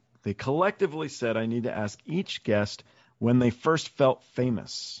they collectively said I need to ask each guest when they first felt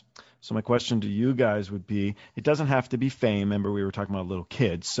famous. So my question to you guys would be, it doesn't have to be fame. Remember, we were talking about little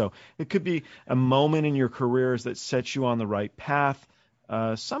kids. So it could be a moment in your careers that sets you on the right path,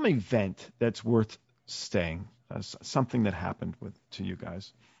 some event that's worth staying, something that happened to you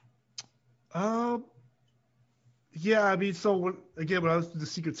guys. Yeah, I mean, so when I was in the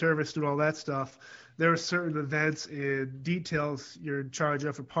Secret Service doing all that stuff, there are certain events and details you're in charge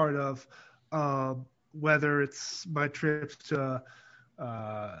of or part of, whether it's my trips to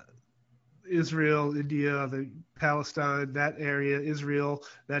Israel, India, Palestine, that area, Israel,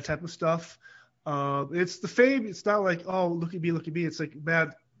 that type of stuff. It's the fame. It's not like, oh, look at me. It's like,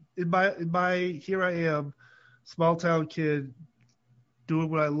 man, in my here I am, small town kid, doing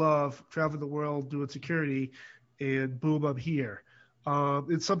what I love, traveling the world, doing security. And boom, I'm here.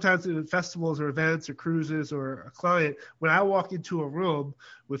 And sometimes in festivals or events or cruises or a client, when I walk into a room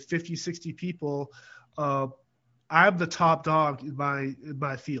with 50, 60 people, I'm the top dog in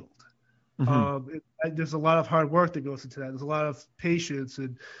my field. Mm-hmm. There's a lot of hard work that goes into that. There's a lot of patience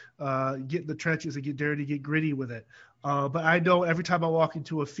and get in the trenches and get dirty, get gritty with it. But I know every time I walk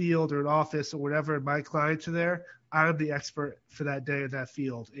into a field or an office or whatever, and my clients are there, I'm the expert for that day in that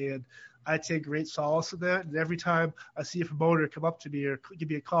field. And I take great solace in that. And every time I see a promoter come up to me or give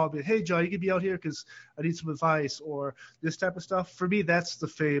me a call, and be like, hey, John, you can be out here because I need some advice or this type of stuff. For me, that's the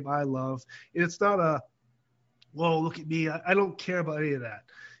fame I love. And it's not a, whoa, look at me. I don't care about any of that.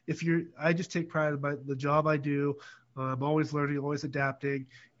 I just take pride in the job I do. I'm always learning, always adapting.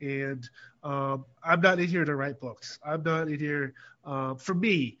 And I'm not in here to write books. I'm not in here, for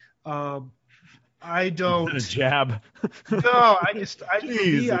me, I don't. A jab. No,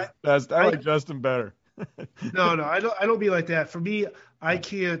 Jeez, best. I like Justin better. No, I don't be like that. For me, I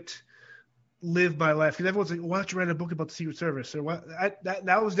can't live my life because everyone's like, why don't you write a book about the Secret Service? Or what?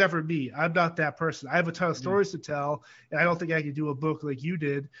 That was never me. I'm not that person. I have a ton of stories to tell, and I don't think I can do a book like you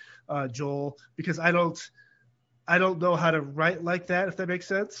did, Joel, because I don't know how to write like that, if that makes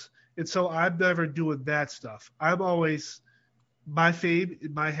sense. And so I'm never doing that stuff. I'm always, my fame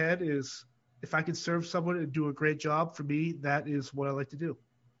in my head is, if I can serve someone and do a great job, for me, that is what I like to do.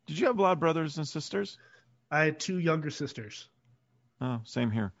 Did you have a lot of brothers and sisters? I had 2 younger sisters. Oh,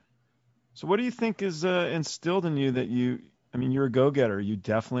 same here. So what do you think is instilled in you that you're a go-getter. You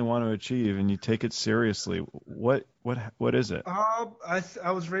definitely want to achieve and you take it seriously. What is it?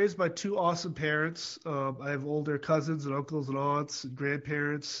 I was raised by 2 awesome parents. I have older cousins and uncles and aunts and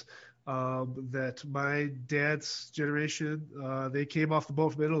grandparents that my dad's generation, they came off the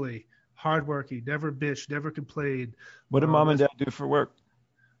boat from Italy. Hardworking, never bitched, never complained. What did mom and dad do for work?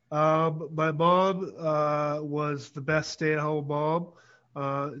 My mom was the best stay-at-home mom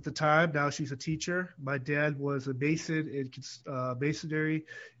at the time. Now she's a teacher. My dad was a mason in masonry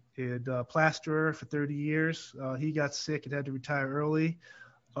and plasterer for 30 years. He got sick and had to retire early.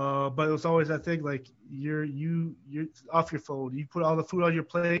 But it was always that thing, like you're off your phone. You put all the food on your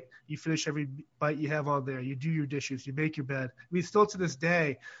plate. You finish every bite you have on there. You do your dishes. You make your bed. I mean, still to this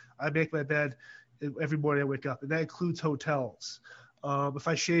day, I make my bed every morning I wake up, and that includes hotels. If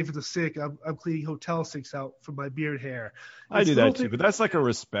I shave in the sink, I'm cleaning hotel sinks out from my beard hair. I do that too, but that's like a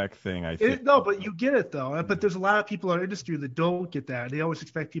respect thing, I think. No, but you get it though. But there's a lot of people in our industry that don't get that. They always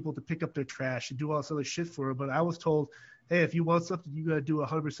expect people to pick up their trash and do all this other shit for them. But I was told, hey, if you want something, you got to do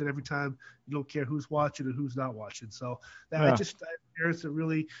 100% every time. You don't care who's watching and who's not watching. So I have parents that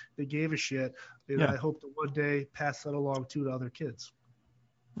really, they gave a shit. And I hope that one day pass that along too to other kids.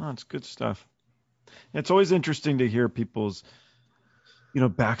 Oh, it's good stuff. It's always interesting to hear people's,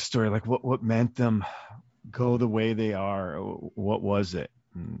 backstory, like what meant them go the way they are. What was it?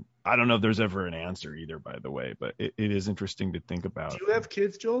 And I don't know if there's ever an answer either, by the way, but it is interesting to think about. Do you have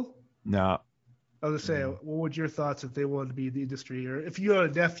kids, Joel? No. I was going to say, what would your thoughts if they wanted to be in the industry? Or if you had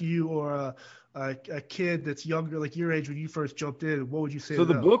a nephew or a kid that's younger, like your age when you first jumped in, what would you say? So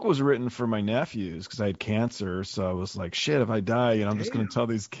the book was written for my nephews because I had cancer. So I was like, shit, if I die, I'm just going to tell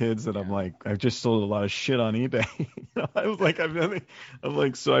these kids that I've just sold a lot of shit on eBay. I was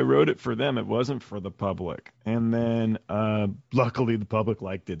like, so I wrote it for them. It wasn't for the public. And then luckily the public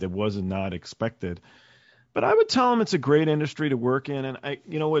liked it. It was not expected. But I would tell them it's a great industry to work in. And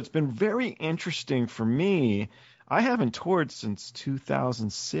it's been very interesting for me. I haven't toured since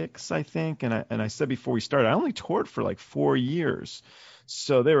 2006, I think. And I said before we started, I only toured for like 4 years.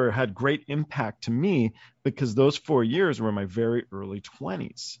 So they had great impact to me because those 4 years were my very early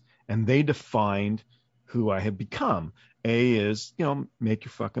 20s. And they defined who I had become. A is, make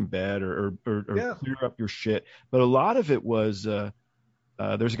your fucking bed or clear up your shit. But a lot of it was,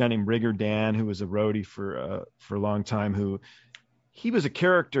 there's a guy named Rigger Dan who was a roadie for a long time. Who he was a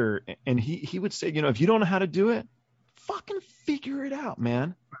character, and he would say, if you don't know how to do it, fucking figure it out,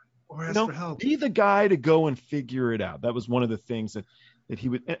 man. Or ask for help. Be the guy to go and figure it out. That was one of the things that he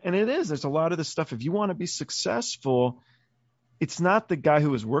would. And it is. There's a lot of this stuff. If you want to be successful, it's not the guy who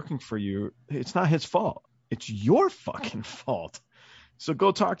was working for you. It's not his fault. It's your fucking fault. So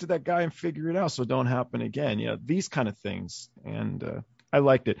go talk to that guy and figure it out so it don't happen again. These kind of things. And I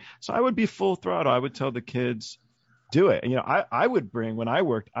liked it. So I would be full throttle. I would tell the kids, do it. I would bring, when I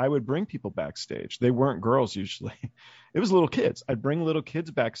worked, I would bring people backstage. They weren't girls usually. It was little kids. I'd bring little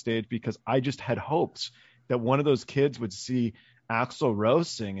kids backstage because I just had hopes that one of those kids would see Axl Rose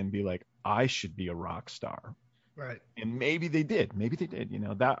sing and be like, I should be a rock star. Right. And maybe they did.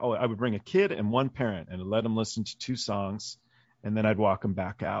 I would bring a kid and one parent and let them listen to 2 songs. And then I'd walk them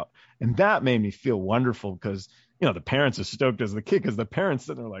back out. And that made me feel wonderful because, the parents are stoked as the kid because the parents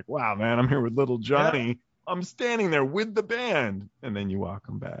sitting there like, wow, man, I'm here with little Johnny. Yeah. I'm standing there with the band. And then you walk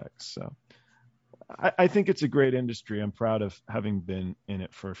them back. So I think it's a great industry. I'm proud of having been in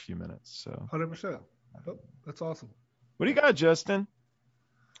it for a few minutes. So 100%. Oh, that's awesome. What do you got, Justin?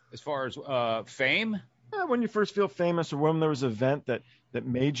 As far as fame? Yeah, when you first feel famous or when there was an event that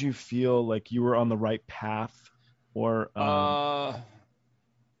made you feel like you were on the right path or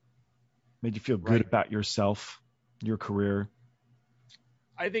made you feel good about yourself, your career?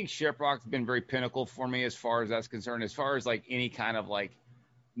 I think ShipRocked's been very pinnacle for me as far as that's concerned. As far as like any kind of like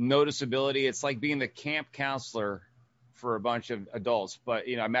noticeability, it's like being the camp counselor for a bunch of adults. But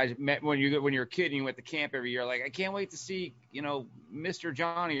imagine when you're a kid and you went to camp every year, like I can't wait to see Mr.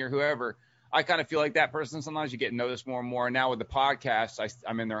 Johnny or whoever. I kind of feel like that person. Sometimes you get noticed more and more. And now with the podcast,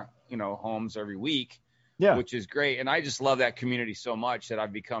 I'm in their homes every week, which is great. And I just love that community so much that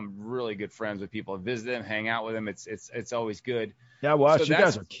I've become really good friends with people. I visit them, hang out with them. It's always good. Yeah, watch. So you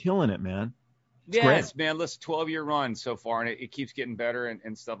guys are killing it, man. It's man, listen, 12-year run so far, and it keeps getting better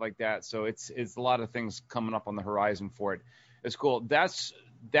and stuff like that. So it's a lot of things coming up on the horizon for it. It's cool. That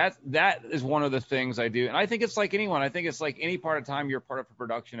is one of the things I do, and I think it's like anyone. I think it's like any part of time you're part of a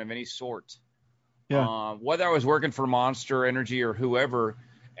production of any sort. Yeah. Whether I was working for Monster Energy or whoever,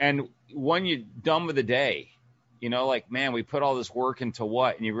 and when you're done with the day, like, man, we put all this work into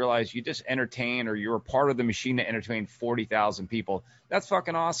what? And you realize you just entertain, or you're a part of the machine that entertained 40,000 people. That's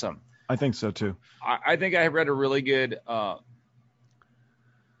fucking awesome. I think so too. I think I read a really good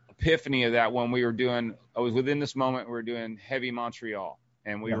epiphany of that when I was within this moment, we were doing Heavy Montreal,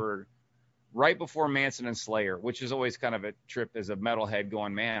 and we were right before Manson and Slayer, which is always kind of a trip as a metalhead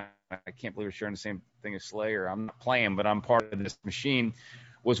going, man, I can't believe we're sharing the same thing as Slayer. I'm not playing, but I'm part of this machine.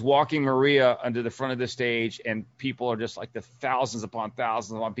 Was walking Maria under the front of the stage, and people are just like the thousands upon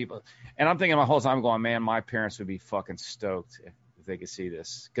people. And I'm thinking my whole time going, man, my parents would be fucking stoked if they could see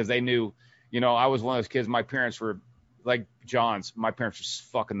this. Because they knew, I was one of those kids. My parents were like John's. My parents were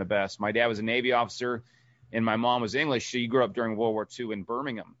fucking the best. My dad was a Navy officer, and my mom was English. She grew up during World War II in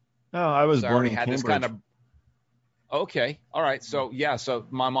Birmingham. Oh, I was born in Cambridge. This kind of, okay. All right. So, so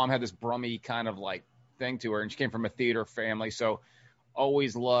my mom had this Brummy kind of like thing to her, and she came from a theater family. So,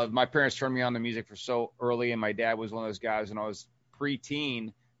 always loved. My parents turned me on to music for so early, and my dad was one of those guys when I was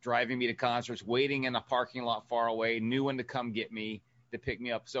preteen, driving me to concerts, waiting in a parking lot far away, knew when to come get me to pick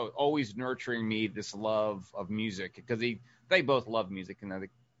me up. So always nurturing me this love of music, because they both loved music, and they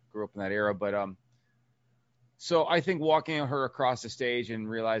grew up in that era. But so I think walking her across the stage and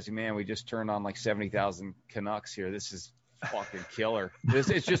realizing, man, we just turned on like 70,000 Canucks here. This is fucking killer.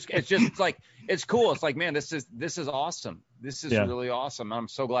 It's just like, it's cool. It's like, man, this is awesome. This is really awesome. I'm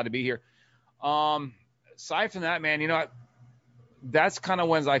so glad to be here. Aside from that, man, that's kind of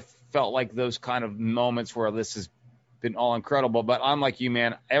when I felt like those kind of moments where this has been all incredible. But I'm like you,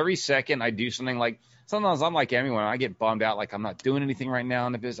 man, every second I do something. Like sometimes I'm like everyone, I get bummed out. Like I'm not doing anything right now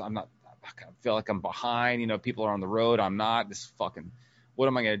in the business. I feel like I'm behind, people are on the road. I'm not. This fucking, what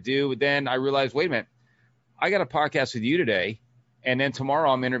am I going to do? But then I realized, wait a minute, I got a podcast with you today, and then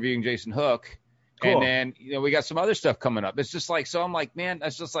tomorrow I'm interviewing Jason Hook. Cool. And then, we got some other stuff coming up. It's just like, so I'm like, man,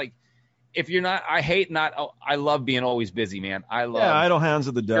 that's just like, if you're not, I love being always busy, man. Idle hands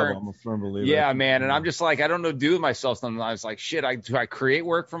of the devil. I'm a firm believer. Yeah, man. And I'm just like, I don't know what to do with myself sometimes. Like, shit, do I create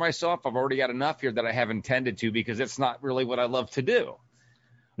work for myself? I've already got enough here that I haven't intended to, because it's not really what I love to do.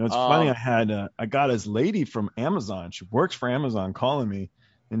 It's funny. I got this lady from Amazon. She works for Amazon calling me,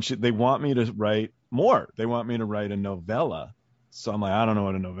 and they want me to write more. They want me to write a novella. So I'm like, I don't know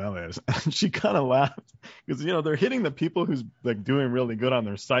what a novella is. And she kind of laughed, because, they're hitting the people who's like doing really good on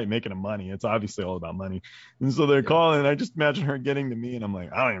their site, making them money. It's obviously all about money. And so they're calling, and I just imagine her getting to me, and I'm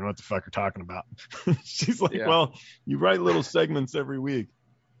like, I don't even know what the fuck you're talking about. She's like, well, you write little segments every week.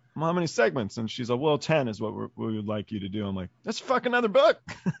 Well, how many segments? And she's like, well, 10 is what we would like you to do. I'm like, that's fucking another book.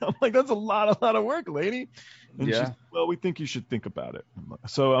 I'm like, that's a lot of work, lady. And she's like, well, we think you should think about it.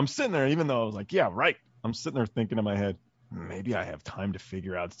 So I'm sitting there, even though I was like, yeah, right. I'm sitting there thinking in my head, maybe I have time to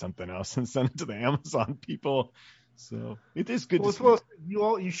figure out something else and send it to the Amazon people. So it is good to see.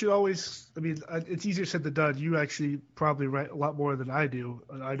 You should always, I mean, it's easier said than done. You actually probably write a lot more than I do.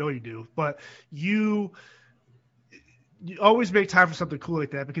 I know you do, but you always make time for something cool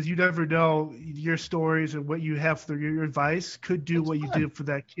like that, because you never know, your stories and what you have for your advice could do what you did for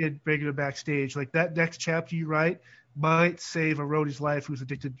that kid bringing him backstage. Like that next chapter you write might save a roadie's life who's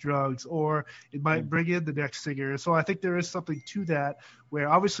addicted to drugs, or it might bring in the next singer. So I think there is something to that, where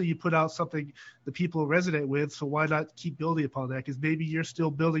obviously you put out something the people resonate with. So why not keep building upon that? Because maybe you're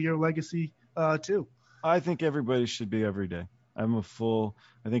still building your legacy too. I think everybody should be every day. I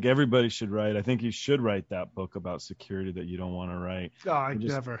think everybody should write. I think you should write that book about security that you don't want to write. Oh,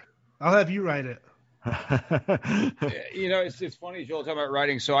 never. I'll have you write it. It's funny, Joel, talking about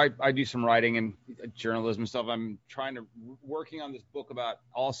writing. So I do some writing and journalism stuff. I'm working on this book about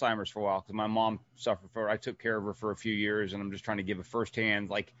Alzheimer's for a while, because my mom suffered I took care of her for a few years, and I'm just trying to give a firsthand,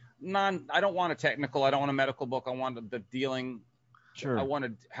 like, I don't want a technical, I don't want a medical book. I want the dealing Sure. I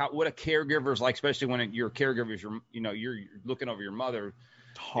wanted what a caregiver is like, especially when your caregiver is you're looking over your mother.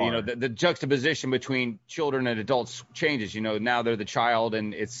 Hard. The juxtaposition between children and adults changes. Now they're the child,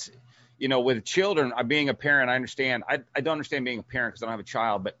 and it's, with children, being a parent, I understand. I don't understand being a parent because I don't have a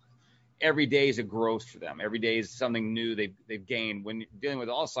child, but every day is a growth for them. Every day is something new they've gained. When you're dealing with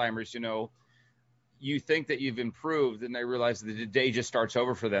Alzheimer's, you think that you've improved, and they realize that the day just starts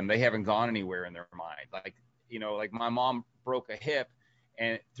over for them. They haven't gone anywhere in their mind. Like my mom broke a hip,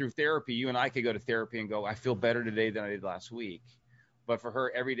 and through therapy, you and I could go to therapy and go, I feel better today than I did last week. But for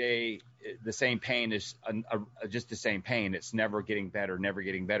her, every day, the same pain is just the same pain. It's never getting better,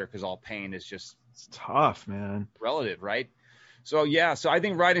 because all pain is just it's tough, man. Relative, right? So, yeah. So I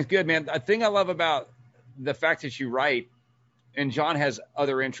think writing's good, man. The thing I love about the fact that you write, and John has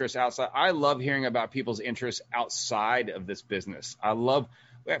other interests outside. I love hearing about people's interests outside of this business.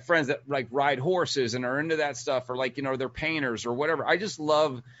 We have friends that like ride horses and are into that stuff, or they're painters or whatever. I just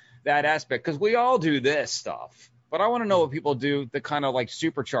love that aspect because we all do this stuff. But I want to know what people do that kind of like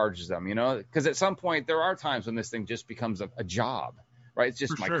supercharges them, because at some point there are times when this thing just becomes a job, right? It's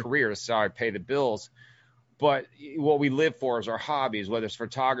just my career. It's how I pay the bills. But what we live for is our hobbies, whether it's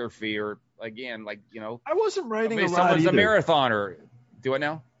photography or, again, I wasn't writing a lot someone's either. a marathoner. Do it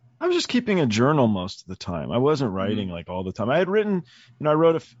now? I was just keeping a journal most of the time. I wasn't writing like all the time. I had written, I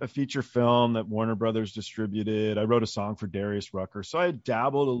wrote a feature film that Warner Brothers distributed. I wrote a song for Darius Rucker. So I had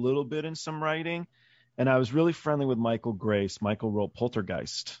dabbled a little bit in some writing. And I was really friendly with Michael Grace. Michael wrote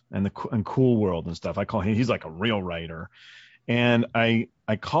Poltergeist and Cool World and stuff. I call him, he's like a real writer. And I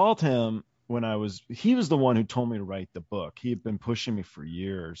called him he was the one who told me to write the book. He had been pushing me for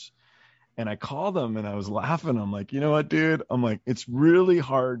years. And I called him and I was laughing. I'm like, you know what, dude? I'm like, it's really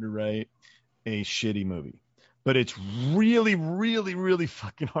hard to write a shitty movie. But it's really, really, really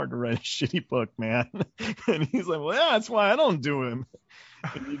fucking hard to write a shitty book, man. And he's like, well, yeah, that's why I don't do them.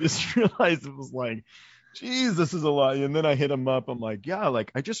 And you just realized it was like, geez, this is a lot. And then I hit him up. I'm like, yeah,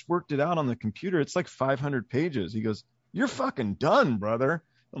 I just worked it out on the computer. It's like 500 pages. He goes, you're fucking done, brother.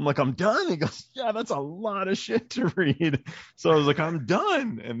 I'm like, I'm done. He goes, yeah, that's a lot of shit to read. So I was like, I'm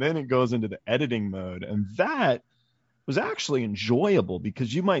done. And then it goes into the editing mode. And that was actually enjoyable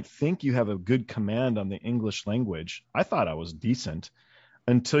because you might think you have a good command on the English language. I thought I was decent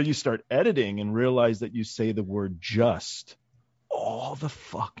until you start editing and realize that you say the word just all the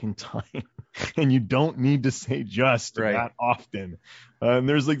fucking time. And you don't need to say just that often. And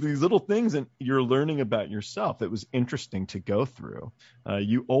there's these little things and you're learning about yourself that was interesting to go through.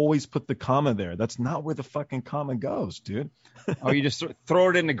 You always put the comma there. That's not where the fucking comma goes, dude. Oh, you just throw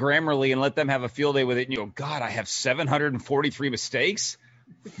it into Grammarly and let them have a field day with it. And you go, God, I have 743 mistakes.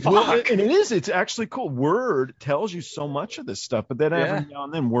 Fuck. Well, and it's actually cool. Word tells you so much of this stuff, but then every now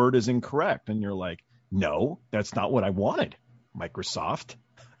and then Word is incorrect. And you're like, no, that's not what I wanted. Microsoft.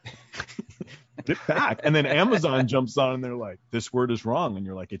 Get back. And then Amazon jumps on and they're like, this word is wrong. And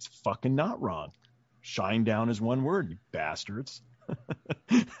you're like, it's fucking not wrong. Shinedown is one word, you bastards.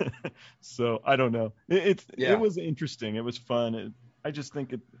 So I don't know. It was interesting. It was fun. I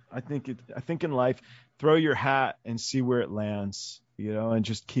think in life, throw your hat and see where it lands, and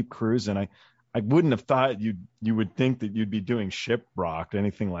just keep cruising. I wouldn't have thought you would think that you'd be doing ShipRocked,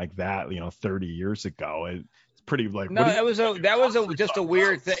 anything like that, 30 years ago. It's pretty no, that was just a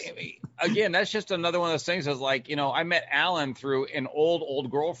weird thing. Again, that's just another one of those things. I was like, I met Alan through an old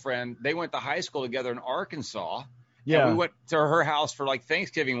girlfriend. They went to high school together in Arkansas. Yeah. And we went to her house for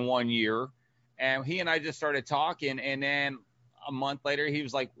Thanksgiving one year, and he and I just started talking. And then a month later, he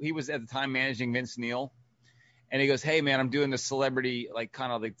was at the time managing Vince Neil. And he goes, hey man, I'm doing this celebrity,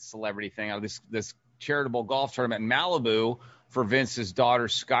 kind of celebrity thing, this charitable golf tournament in Malibu for Vince's daughter,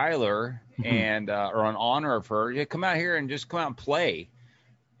 Skylar, and, or in honor of her. Yeah, come out here and just come out and play.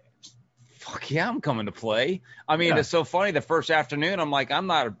 Fuck yeah, I'm coming to play. I mean, It's so funny. The first afternoon, I'm like,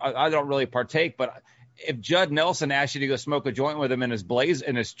 I don't really partake, but if Judd Nelson asked you to go smoke a joint with him in his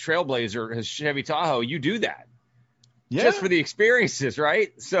Trailblazer, his Chevy Tahoe, you do that. Yeah. Just for the experiences,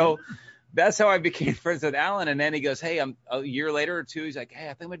 right? So that's how I became friends with Alan. And then he goes, hey, I'm a year later or two. He's like, hey,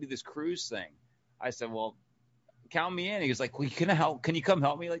 I think I'm going to do this cruise thing. I said, well, count me in. He was like, well, can you come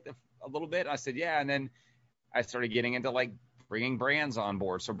help me a little bit? I said, yeah. And then I started getting into bringing brands on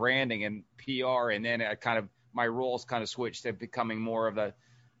board. So branding and PR. And then my roles kind of switched to becoming more of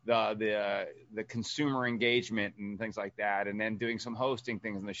the consumer engagement and things like that. And then doing some hosting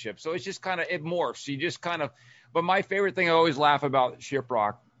things in the ship. So it's just it morphs. You just but my favorite thing I always laugh about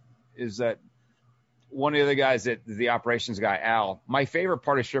ShipRocked is that one of the other guys, the operations guy, Al, my favorite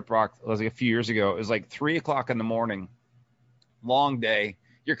part of ShipRocked was a few years ago. It was 3:00 in the morning, long day.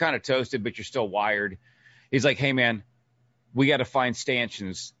 You're kind of toasted, but you're still wired. He's like, hey man, we got to find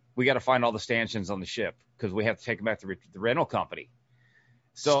stanchions. We got to find all the stanchions on the ship because we have to take them back to the rental company.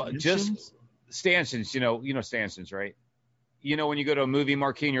 So just stanchions, you know stanchions, right? You know, when you go to a movie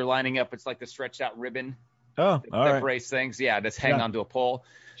marquee and you're lining up, it's like the stretched out ribbon. Oh, all right. Brace things. Yeah, that's hang onto a pole.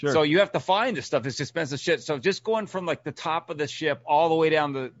 Sure. So you have to find this stuff. It's expensive shit. So just going from like the top of the ship all the way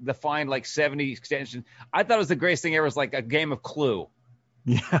down the find like 70 extensions. I thought it was the greatest thing ever. It was like a game of Clue.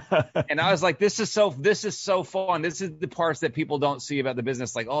 Yeah. And I was like, this is so fun. This is the parts that people don't see about the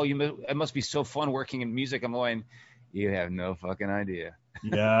business. Like, oh, it must be so fun working in music. I'm going, you have no fucking idea.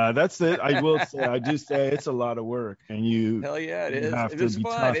 Yeah, that's it. I do say it's a lot of work, and hell yeah, it is. It's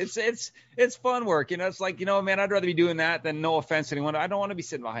fun. Tough. It's fun work. You know, it's like, man, I'd rather be doing that than, no offense to anyone, I don't want to be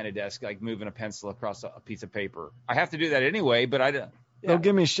sitting behind a desk like moving a pencil across a piece of paper. I have to do that anyway, but I don't. Yeah. Don't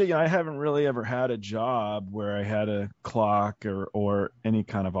give me shit. I haven't really ever had a job where I had a clock or any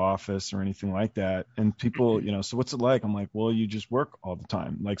kind of office or anything like that. And people, so what's it like? I'm like, well, you just work all the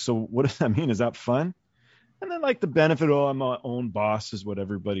time. Like, so what does that mean? Is that fun? And then like the benefit, I'm my own boss is what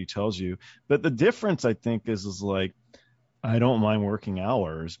everybody tells you. But the difference I think is like, I don't mind working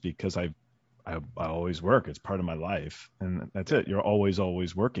hours because I always work. It's part of my life. And that's it. You're always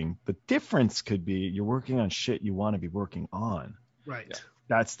working. The difference could be you're working on shit you want to be working on. Right. Yeah.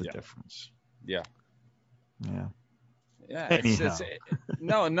 That's the difference. Yeah. Yeah. Yeah.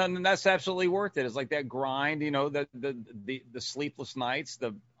 No, that's absolutely worth it. It's like that grind, the sleepless nights,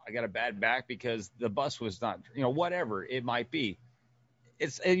 I got a bad back because the bus was not, whatever it might be.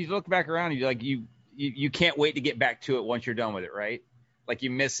 And you look back around and you're like, you can't wait to get back to it once you're done with it. Right. Like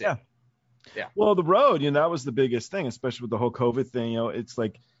you miss it. Yeah. Yeah. Well, the road, that was the biggest thing, especially with the whole COVID thing. It's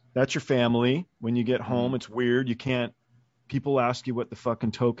like, that's your family. When you get home, it's weird. You can't. People ask you what the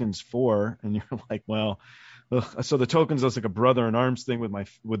fucking token's for, and you're like, well, so the token's just like a brother in arms thing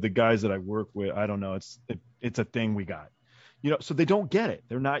with the guys that I work with. I don't know. It's a thing we got, so they don't get it.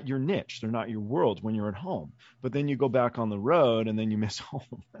 They're not your niche. They're not your world when you're at home. But then you go back on the road and then you miss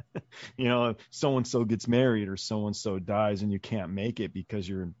home. So-and-so gets married or so-and-so dies and you can't make it because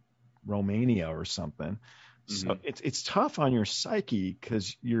you're in Romania or something. Mm-hmm. So it's tough on your psyche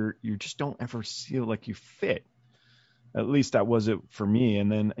because you just don't ever feel like you fit. At least that was it for me.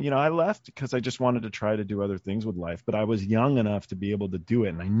 And then, I left because I just wanted to try to do other things with life, but I was young enough to be able to do it.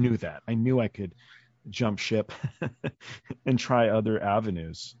 And I knew that. I knew I could jump ship and try other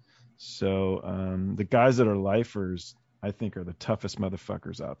avenues. So the guys that are lifers, I think, are the toughest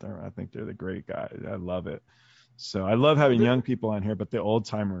motherfuckers out there. I think they're the great guys. I love it. So I love having young people on here, but the old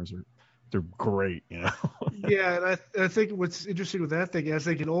timers they're great, Yeah, and I think what's interesting with that thing, as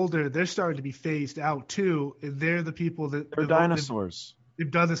they get older, they're starting to be phased out too, and they're the people that they're dinosaurs. They've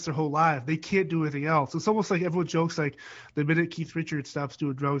done this their whole life. They can't do anything else. It's almost like everyone jokes like the minute Keith Richards stops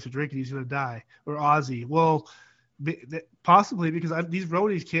doing drugs or drinking, he's gonna die, or Ozzy. Well, possibly because these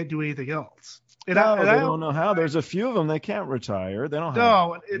roadies can't do anything else. And they don't know how. There's a few of them they can't retire. They don't.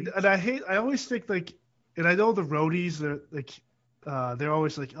 And I always think like, and I know the roadies, they're like. They're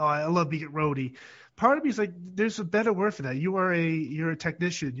always like, oh, I love being a roadie. Part of me is like, there's a better word for that. You're a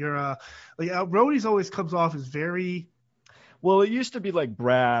technician. Roadies always comes off as very. Well, it used to be like a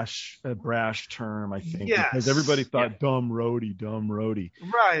brash term, I think, because everybody thought dumb roadie.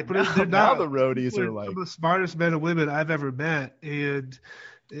 Right, but now the roadies are like some of the smartest men and women I've ever met, and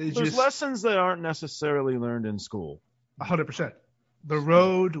there's lessons that aren't necessarily learned in school. 100%. The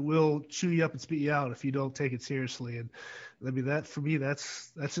road will chew you up and spit you out if you don't take it seriously. And I mean, that for me,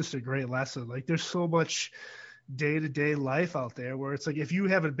 that's just a great lesson. Like, there's so much day-to-day life out there where it's like, if you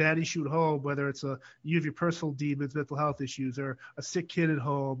have a bad issue at home, whether it's you have your personal demons, mental health issues, or a sick kid at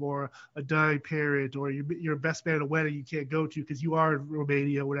home, or a dying parent, or your best man at a wedding you can't go to because you are in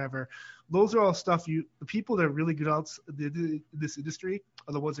Romania, whatever. Those are all stuff the people that are really good at this industry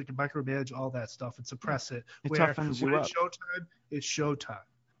are the ones that can micromanage all that stuff and suppress it. It toughens you up. It's showtime.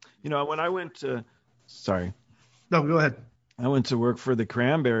 When I went to, sorry. No, go ahead. I went to work for the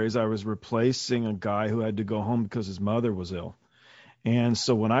Cranberries. I was replacing a guy who had to go home because his mother was ill. And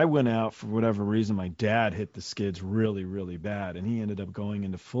so when I went out, for whatever reason, my dad hit the skids really, really bad. And he ended up going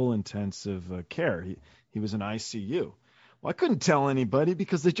into full intensive care. He was in ICU. Well, I couldn't tell anybody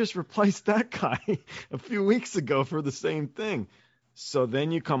because they just replaced that guy a few weeks ago for the same thing. So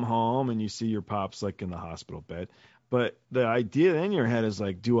then you come home and you see your pops like in the hospital bed. But the idea in your head is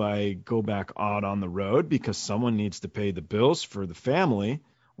like, do I go back out on the road because someone needs to pay the bills for the family,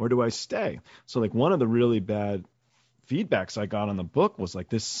 or do I stay? So like one of the really bad feedbacks I got on the book was like,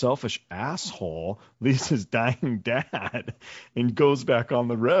 this selfish asshole leaves his dying dad and goes back on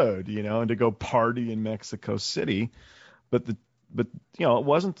the road, and to go party in Mexico City. But it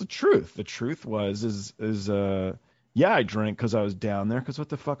wasn't the truth. The truth was Yeah, I drank because I was down there. Because what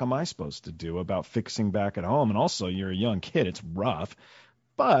the fuck am I supposed to do about fixing back at home? And also, you're a young kid. It's rough.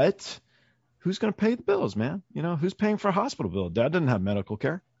 But who's going to pay the bills, man? Who's paying for a hospital bill? Dad didn't have medical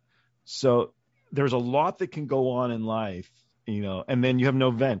care. So there's a lot that can go on in life, and then you have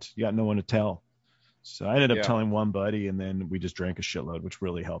no vent. You got no one to tell. So I ended up telling one buddy, and then we just drank a shitload, which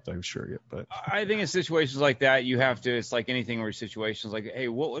really helped, I assure you. But I think in situations like that, you have to. It's like anything where situations like, hey,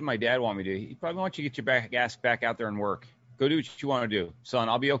 what would my dad want me to do? He probably wants you to get your ass back out there and work. Go do what you want to do, son.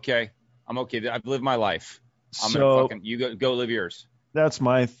 I'll be okay. I'm okay. I've lived my life. You go live yours. That's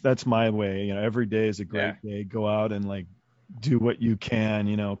my way. Every day is a great day. Go out and like do what you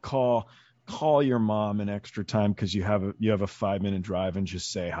can. Call your mom an extra time because you have a 5-minute drive and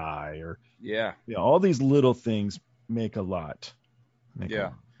just say hi, or all these little things make a lot.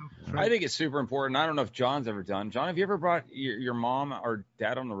 I think it's super important. I don't know if John's ever done. John, have you ever brought your mom or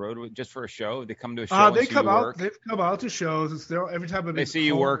dad on the road just for a show? They come to a show. They come out. They've come out to shows. It's there every time. They see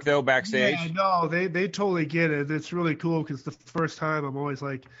you work though backstage. Yeah, no, they totally get it. It's really cool because the first time I'm always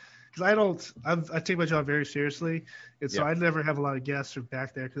like, because I take my job very seriously, and so I never have a lot of guests or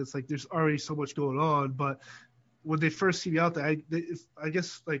back there because it's like there's already so much going on. But when they first see me out there, I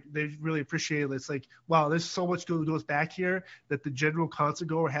guess like they really appreciate it. It's like, wow, there's so much goes back here that the general concert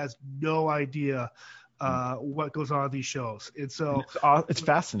goer has no idea what goes on in these shows. And so it's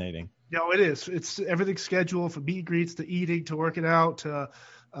fascinating. It is. It's everything scheduled from meet and greets to eating to working out to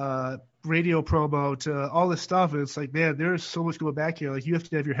radio promo to all this stuff. And it's like, man, there's so much going back here. Like you have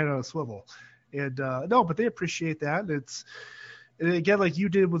to have your head on a swivel. And but they appreciate that. And again, like you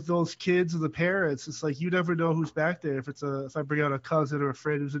did with those kids and the parents, it's like you never know who's back there. If I bring out a cousin or a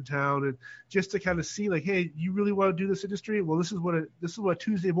friend who's in town, and just to kind of see, like, hey, you really want to do this industry? Well, this is what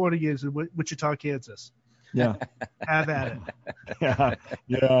Tuesday morning is in Wichita, Kansas. Yeah, have at it.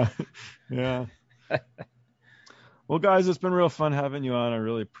 Yeah. Well, guys, it's been real fun having you on. I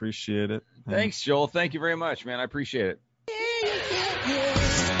really appreciate it. Thanks, Joel. Thank you very much, man. I appreciate it.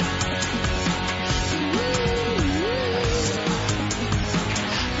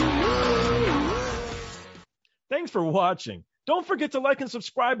 Thanks for watching. Don't forget to like and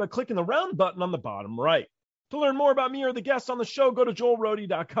subscribe by clicking the round button on the bottom right. To learn more about me or the guests on the show, go to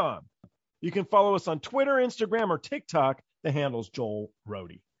joelrohde.com. You can follow us on Twitter, Instagram, or TikTok. The handle's Joel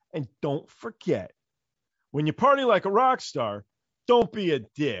Rohde. And don't forget, when you party like a rock star, don't be a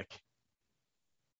dick.